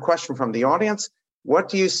at. We have a question from the audience. What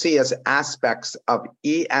do you see as aspects of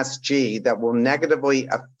ESG that will negatively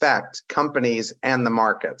affect companies and the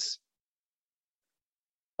markets?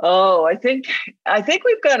 Oh, I think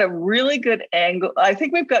we've got a really good angle. I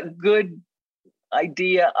think we've got good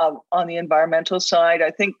idea of on the environmental side. I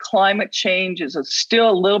think climate change is still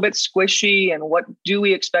a little bit squishy, and what do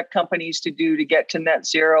we expect companies to do to get to net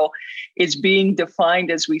zero is being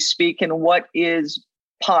defined as we speak, and what is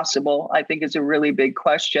possible, I think, is a really big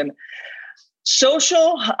question.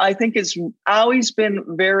 Social, I think, has always been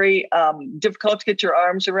very difficult to get your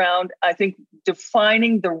arms around. I think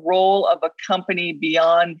defining the role of a company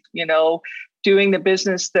beyond, doing the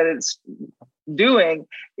business that it's doing,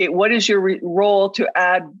 what is your role to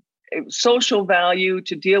add social value,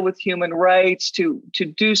 to deal with human rights, to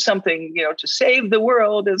do something, to save the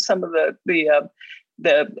world, as some of the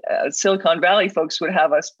Silicon Valley folks would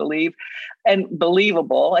have us believe, and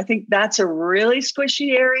believable. I think that's a really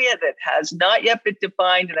squishy area that has not yet been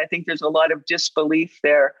defined. And I think there's a lot of disbelief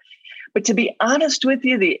there. But to be honest with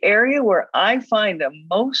you, the area where I find the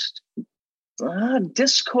most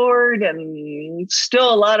discord and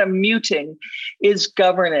still a lot of muting is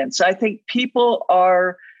governance. I think people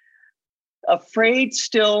are afraid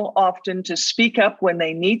still often to speak up when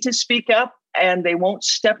they need to speak up, and they won't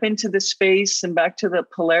step into the space. And back to the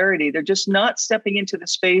polarity, they're just not stepping into the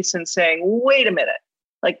space and saying, wait a minute,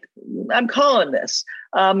 like, I'm calling this.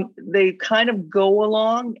 They kind of go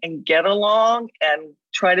along and get along and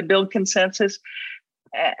try to build consensus.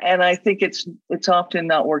 And I think it's often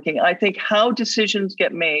not working. I think how decisions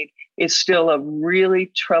get made is still a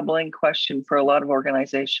really troubling question for a lot of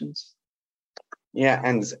organizations. Yeah,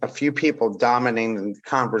 and a few people dominating the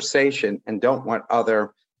conversation and don't want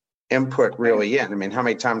other input really in. I mean, how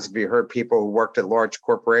many times have you heard people who worked at large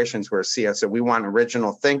corporations where CEO said, we want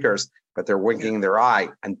original thinkers, but they're winking their eye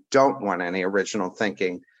and don't want any original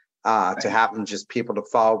thinking to happen, just people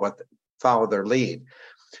to follow their lead.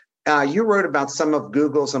 You wrote about some of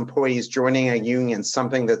Google's employees joining a union,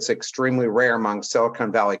 something that's extremely rare among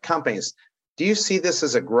Silicon Valley companies. Do you see this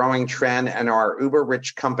as a growing trend, and are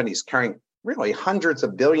uber-rich companies carrying really hundreds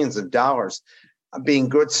of billions of dollars being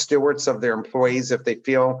good stewards of their employees if they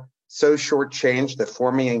feel so shortchanged that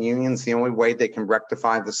forming a union is the only way they can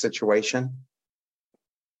rectify the situation?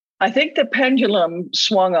 I think the pendulum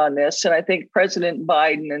swung on this, and I think President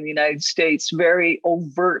Biden in the United States, very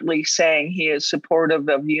overtly saying he is supportive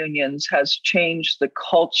of unions, has changed the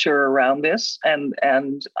culture around this and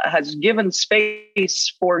has given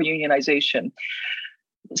space for unionization.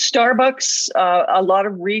 Starbucks, a lot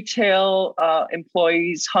of retail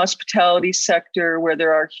employees, hospitality sector, where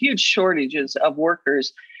there are huge shortages of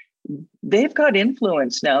workers, they've got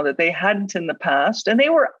influence now that they hadn't in the past. And they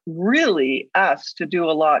were really asked to do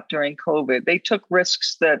a lot during COVID. They took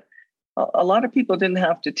risks that a lot of people didn't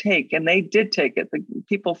have to take, and they did take it. The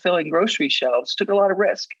people filling grocery shelves took a lot of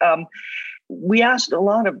risk. We asked a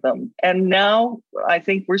lot of them. And now I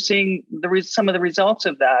think we're seeing some of the results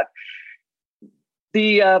of that.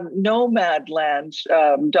 The Nomadland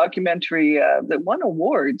documentary that won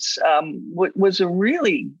awards was a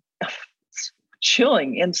really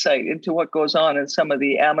chilling insight into what goes on in some of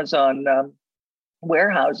the Amazon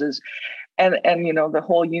warehouses, and the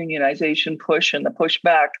whole unionization push and the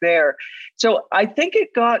pushback there. So I think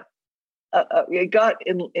it got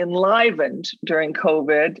enlivened during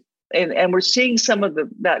COVID, and we're seeing some of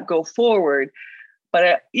that go forward. But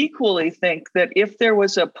I equally think that if there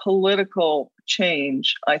was a political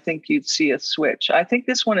change, I think you'd see a switch. I think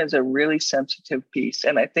this one is a really sensitive piece,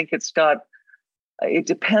 and I think it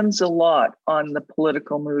depends a lot on the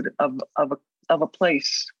political mood of a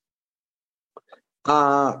place.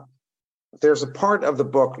 There's a part of the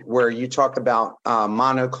book where you talk about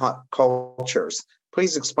monocultures.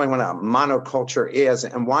 Please explain what a monoculture is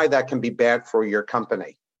and why that can be bad for your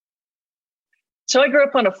company. So I grew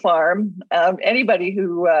up on a farm. Anybody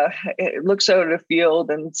who looks out at a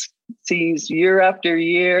field and sees year after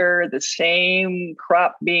year the same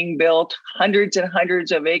crop being built, hundreds and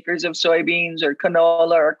hundreds of acres of soybeans or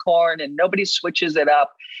canola or corn, and nobody switches it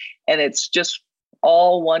up, and it's just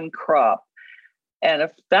all one crop. And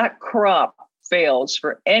if that crop fails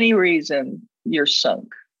for any reason, you're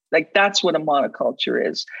sunk. Like, that's what a monoculture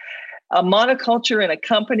is. A monoculture in a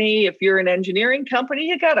company, if you're an engineering company,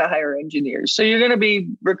 you got to hire engineers. So you're going to be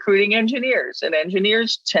recruiting engineers, and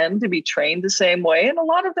engineers tend to be trained the same way. And a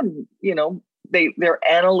lot of them, they're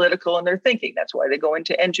analytical in their thinking. That's why they go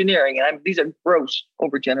into engineering. And these are gross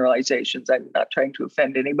overgeneralizations. I'm not trying to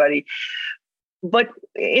offend anybody. But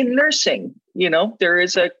in nursing, there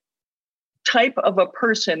is a type of a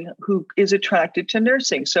person who is attracted to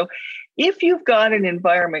nursing. So if you've got an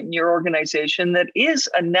environment in your organization that is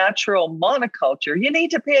a natural monoculture, you need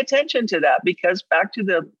to pay attention to that, because back to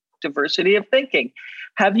the diversity of thinking,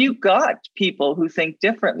 have you got people who think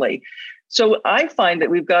differently? So I find that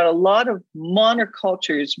we've got a lot of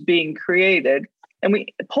monocultures being created, and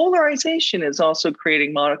polarization is also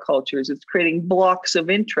creating monocultures. It's creating blocks of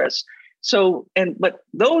interest. But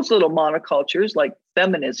those little monocultures, like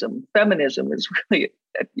feminism is really,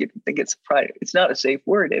 you think it's not a safe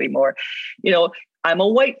word anymore. I'm a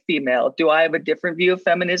white female. Do I have a different view of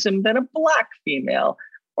feminism than a Black female,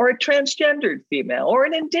 or a transgendered female, or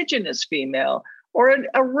an indigenous female, or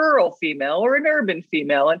a rural female, or an urban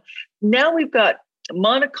female? And now we've got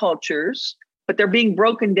monocultures, but they're being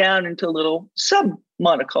broken down into little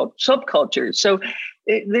subcultures. So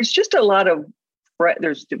there's just a lot of,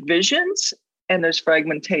 there's divisions and there's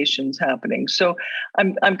fragmentations happening. So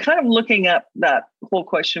I'm kind of looking at that whole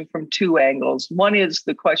question from two angles. One is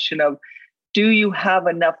the question of, do you have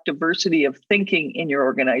enough diversity of thinking in your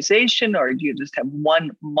organization, or do you just have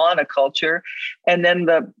one monoculture? And then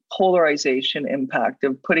the polarization impact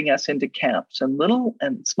of putting us into camps and little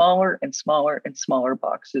and smaller and smaller and smaller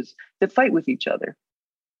boxes that fight with each other.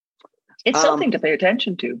 It's something to pay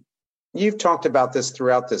attention to. You've talked about this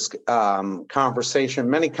throughout this conversation.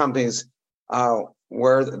 Many companies aren't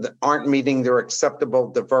meeting their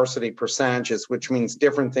acceptable diversity percentages, which means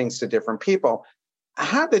different things to different people.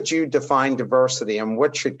 How did you define diversity, and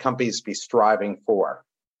what should companies be striving for?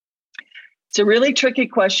 It's a really tricky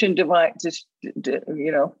question,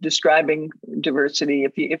 describing diversity.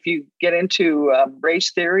 If you get into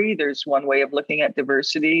race theory, there's one way of looking at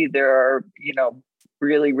diversity. There are,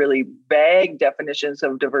 really, really vague definitions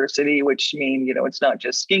of diversity, which mean, it's not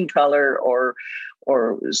just skin color or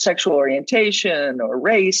sexual orientation or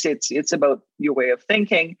race. It's about your way of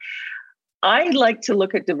thinking. I like to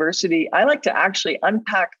look at diversity. I like to actually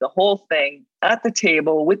unpack the whole thing at the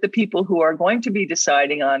table with the people who are going to be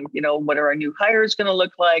deciding on, what are our new hires going to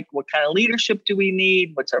look like? What kind of leadership do we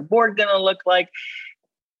need? What's our board going to look like?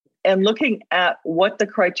 And looking at what the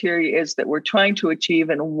criteria is that we're trying to achieve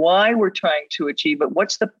and why we're trying to achieve it.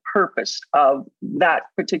 What's the purpose of that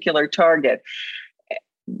particular target?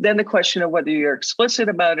 Then the question of whether you're explicit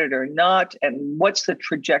about it or not, and what's the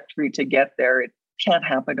trajectory to get there. It can't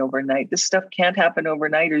happen overnight. This stuff can't happen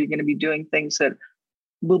overnight, or you're going to be doing things that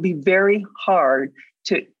will be very hard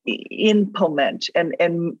to implement and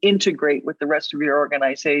integrate with the rest of your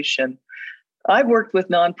organization. I've worked with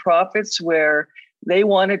nonprofits where they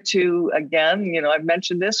wanted to, again, I've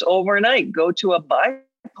mentioned this overnight, go to a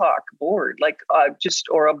BIPOC board,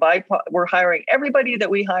 or a BIPOC. We're hiring, everybody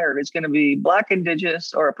that we hire is going to be Black,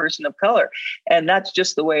 Indigenous, or a person of color. And that's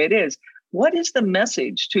just the way it is. What is the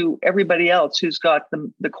message to everybody else who's got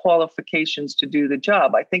the qualifications to do the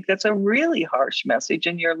job? I think that's a really harsh message,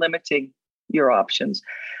 and you're limiting your options.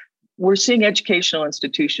 We're seeing educational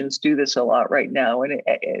institutions do this a lot right now, and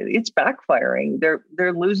it's backfiring.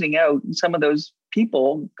 They're losing out. Some of those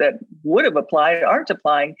people that would have applied aren't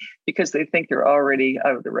applying because they think they're already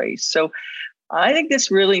out of the race. So I think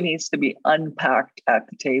this really needs to be unpacked at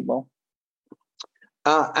the table.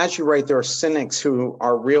 As you write, there are cynics who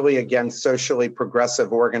are really against socially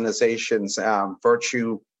progressive organizations,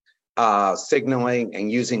 virtue signaling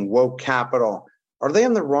and using woke capital. Are they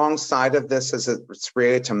on the wrong side of this as it's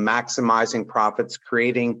related to maximizing profits,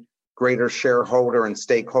 creating greater shareholder and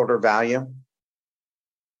stakeholder value?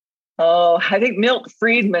 Oh, I think Milt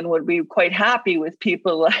Friedman would be quite happy with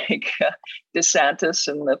people like DeSantis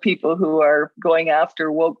and the people who are going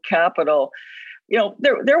after woke capital.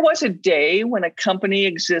 There was a day when a company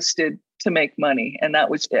existed to make money, and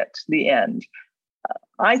that was it, the end.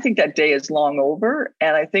 I think that day is long over,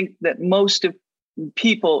 and I think that most of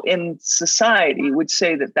people in society would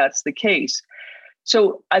say that that's the case.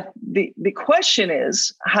 So the question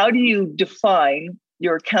is, how do you define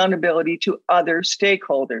your accountability to other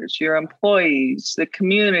stakeholders, your employees, the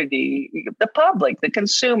community, the public, the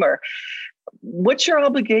consumer? What's your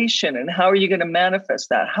obligation, and how are you going to manifest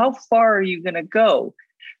that? How far are you going to go?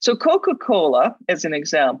 So Coca-Cola, as an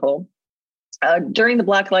example, during the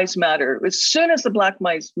Black Lives Matter, as soon as the Black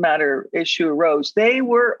Lives Matter issue arose, they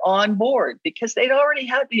were on board because they'd already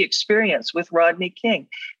had the experience with Rodney King.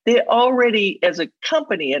 They already, as a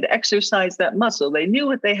company, had exercised that muscle. They knew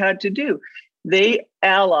what they had to do. They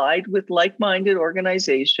allied with like-minded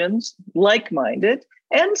organizations, like-minded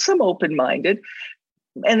and some open-minded,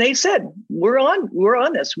 and they said, we're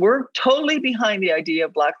on this. We're totally behind the idea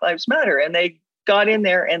of Black Lives Matter. And they got in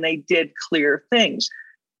there and they did clear things.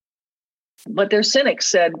 But their cynics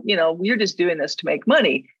said, you're just doing this to make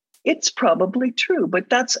money. It's probably true, but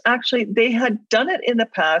that's actually, they had done it in the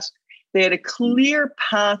past. They had a clear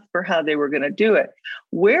path for how they were going to do it.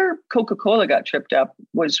 Where Coca-Cola got tripped up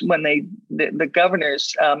was when the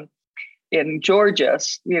governors in Georgia,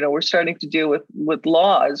 were starting to deal with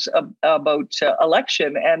laws about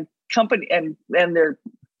election, and company and their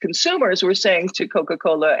consumers were saying to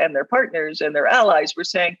Coca-Cola, and their partners and their allies were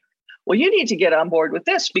saying, well, you need to get on board with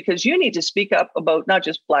this because you need to speak up about not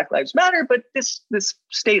just Black Lives Matter, but this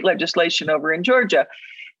state legislation over in Georgia.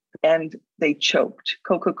 And they choked.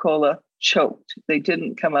 Coca-Cola choked. They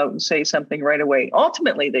didn't come out and say something right away.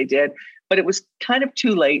 Ultimately, they did, but it was kind of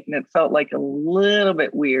too late, and it felt like a little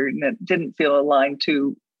bit weird, and it didn't feel aligned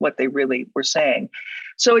to what they really were saying.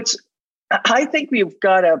 So I think we've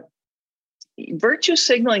got virtue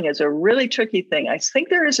signaling is a really tricky thing. I think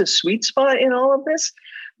there is a sweet spot in all of this.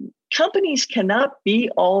 Companies cannot be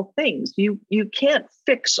all things. You can't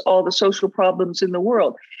fix all the social problems in the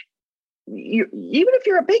world. Even if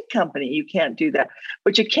you're a big company, you can't do that.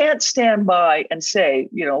 But you can't stand by and say,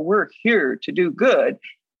 we're here to do good,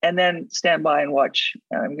 and then stand by and watch.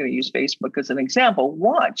 I'm going to use Facebook as an example.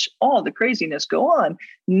 Watch all the craziness go on,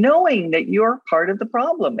 knowing that you're part of the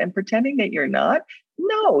problem and pretending that you're not.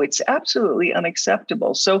 No, it's absolutely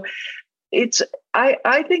unacceptable. So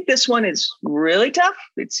I think this one is really tough.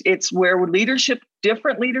 It's where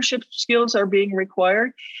different leadership skills are being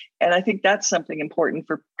required. And I think that's something important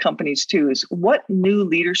for companies too, is what new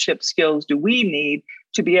leadership skills do we need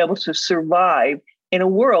to be able to survive in a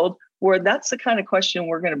world where that's the kind of question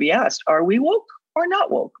we're going to be asked. Are we woke or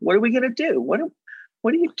not woke? What are we going to do? What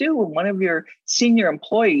do you do when one of your senior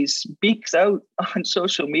employees speaks out on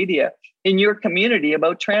social media in your community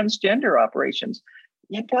about transgender operations?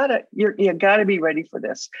 You gotta be ready for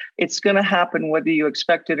this. It's going to happen whether you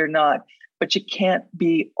expect it or not, but you can't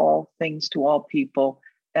be all things to all people.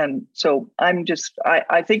 And so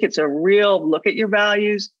I think it's a real look at your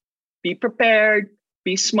values, be prepared,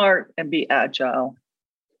 be smart, and be agile.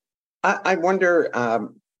 I wonder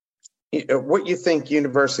what you think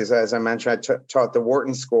universities, as I mentioned, I taught the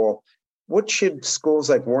Wharton School. What should schools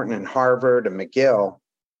like Wharton and Harvard and McGill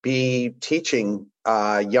be teaching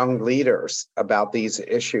young leaders about these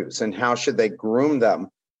issues, and how should they groom them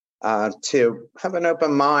to have an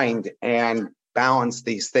open mind and balance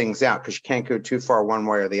these things out, because you can't go too far one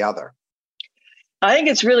way or the other? I think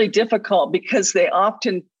it's really difficult because they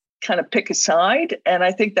often kind of pick a side, and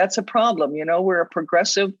I think that's a problem. We're a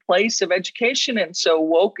progressive place of education, and so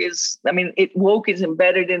woke is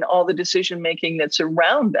embedded in all the decision making that's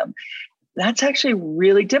around them. That's actually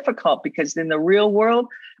really difficult, because in the real world,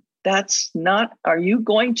 are you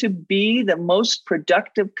going to be the most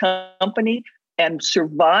productive company and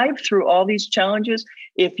survive through all these challenges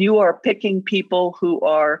if you are picking people who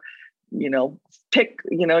are,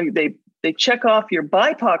 they check off your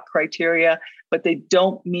BIPOC criteria, but they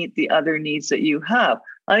don't meet the other needs that you have.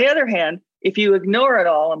 On the other hand, if you ignore it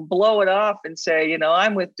all and blow it off and say,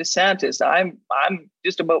 I'm with DeSantis, I'm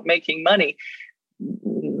just about making money,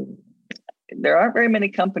 there aren't very many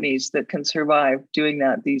companies that can survive doing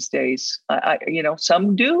that these days.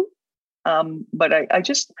 Some do, but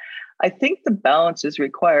I think the balance is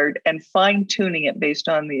required, and fine tuning it based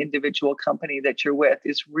on the individual company that you're with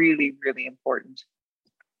is really, really important.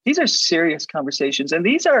 These are serious conversations, and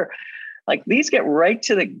these get right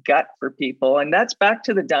to the gut for people. And that's back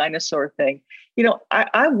to the dinosaur thing.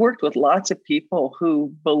 I worked with lots of people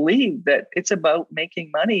who believe that it's about making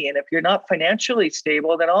money. And if you're not financially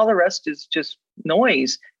stable, then all the rest is just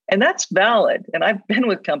noise. And that's valid. And I've been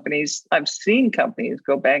with companies, I've seen companies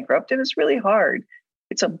go bankrupt, and it's really hard.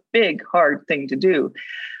 It's a big, hard thing to do.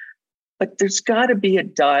 But there's got to be a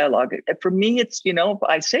dialogue. For me, it's,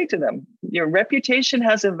 I say to them, your reputation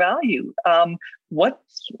has a value.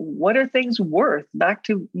 What are things worth? Back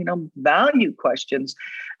to, value questions.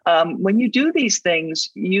 When you do these things,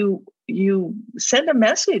 you send a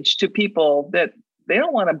message to people that they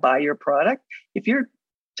don't want to buy your product. If you're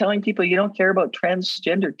telling people you don't care about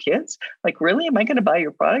transgender kids, really, am I going to buy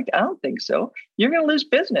your product? I don't think so. You're going to lose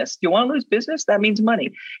business. You want to lose business? That means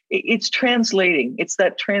money. It's translating. It's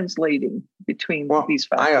that translating between these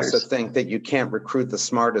factors. I also think that you can't recruit the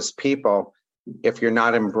smartest people if you're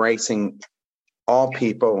not embracing all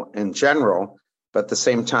people in general. But at the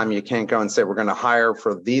same time, you can't go and say, we're going to hire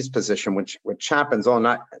for these positions, which happens all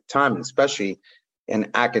the time, especially in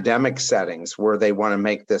academic settings where they want to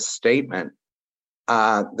make this statement.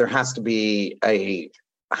 There has to be a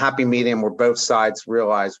happy medium where both sides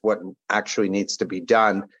realize what actually needs to be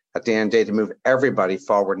done at the end of the day to move everybody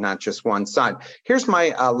forward, not just one side. Here's my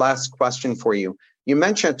last question for you. You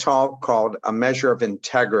mentioned a tool called a measure of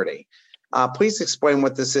integrity. Please explain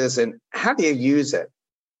what this is and how do you use it?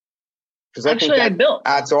 Because I think that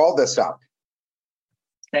adds all this up.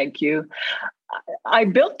 Thank you. I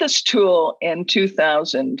built this tool in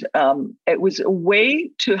 2000. It was a way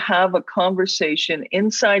to have a conversation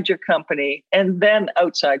inside your company and then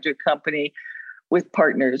outside your company with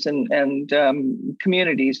partners and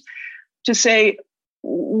communities to say,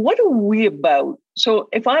 what are we about? So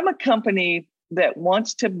if I'm a company that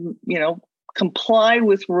wants to, comply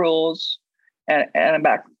with rules, and I'm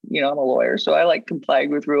back, I'm a lawyer, so I like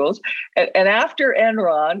complying with rules. And after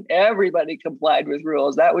Enron, everybody complied with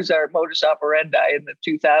rules. That was our modus operandi in the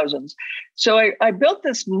 2000s. So I built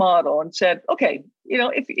this model and said, okay,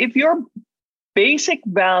 if your basic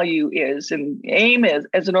value is and aim is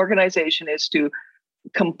as an organization is to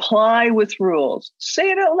comply with rules,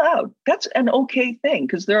 say it out loud. That's an okay thing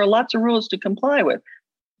because there are lots of rules to comply with.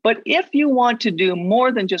 But if you want to do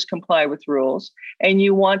more than just comply with rules and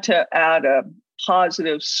you want to add a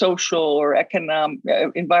positive social or economic,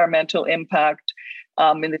 environmental impact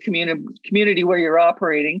in the community where you're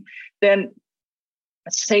operating, then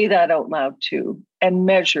say that out loud too, and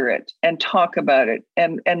measure it and talk about it.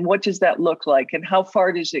 And what does that look like? And how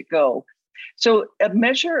far does it go? So a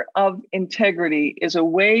measure of integrity is a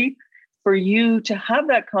way for you to have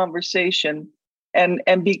that conversation and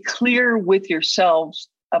be clear with yourselves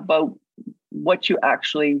about what your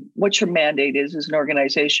mandate is as an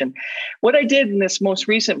organization. What I did in this most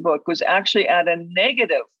recent book was actually add a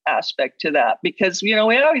negative aspect to that because, we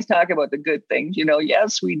always talk about the good things,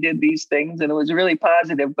 yes, we did these things and it was really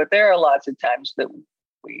positive, but there are lots of times that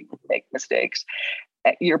we make mistakes.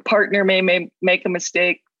 Your partner may make a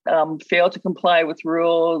mistake, fail to comply with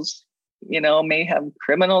rules, may have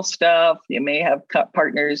criminal stuff. You may have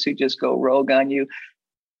partners who just go rogue on you.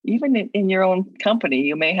 Even in your own company,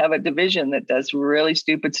 you may have a division that does really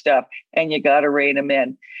stupid stuff and you got to rein them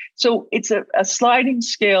in. So it's a sliding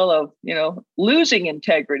scale of, losing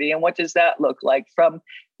integrity. And what does that look like from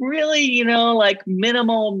really, like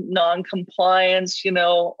minimal non-compliance,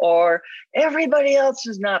 or everybody else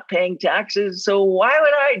is not paying taxes. So why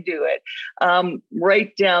would I do it?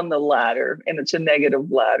 Right down the ladder, and it's a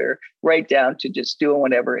negative ladder, right down to just doing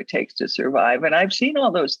whatever it takes to survive. And I've seen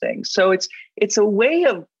all those things. So it's a way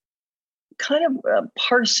of kind of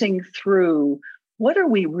parsing through what are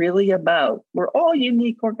we really about? We're all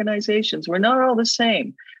unique organizations. We're not all the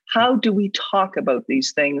same. How do we talk about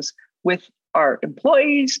these things with our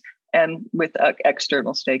employees and with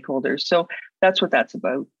external stakeholders? So that's what that's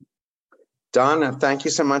about. Donna, thank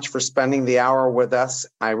you so much for spending the hour with us.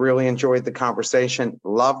 I really enjoyed the conversation.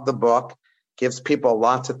 Love the book. Gives people a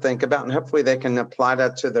lot to think about, and hopefully they can apply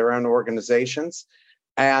that to their own organizations.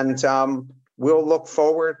 And we'll look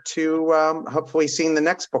forward to hopefully seeing the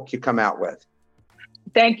next book you come out with.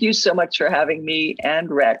 Thank you so much for having me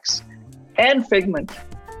and Rex and Figment.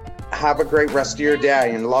 Have a great rest of your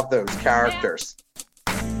day and love those characters.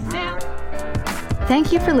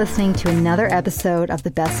 Thank you for listening to another episode of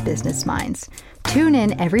The Best Business Minds. Tune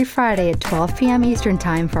in every Friday at 12 p.m. Eastern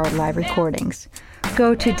Time for our live recordings.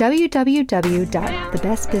 Go to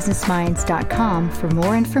www.thebestbusinessminds.com for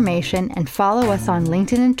more information and follow us on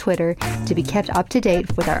LinkedIn and Twitter to be kept up to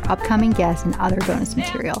date with our upcoming guests and other bonus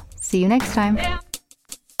material. See you next time.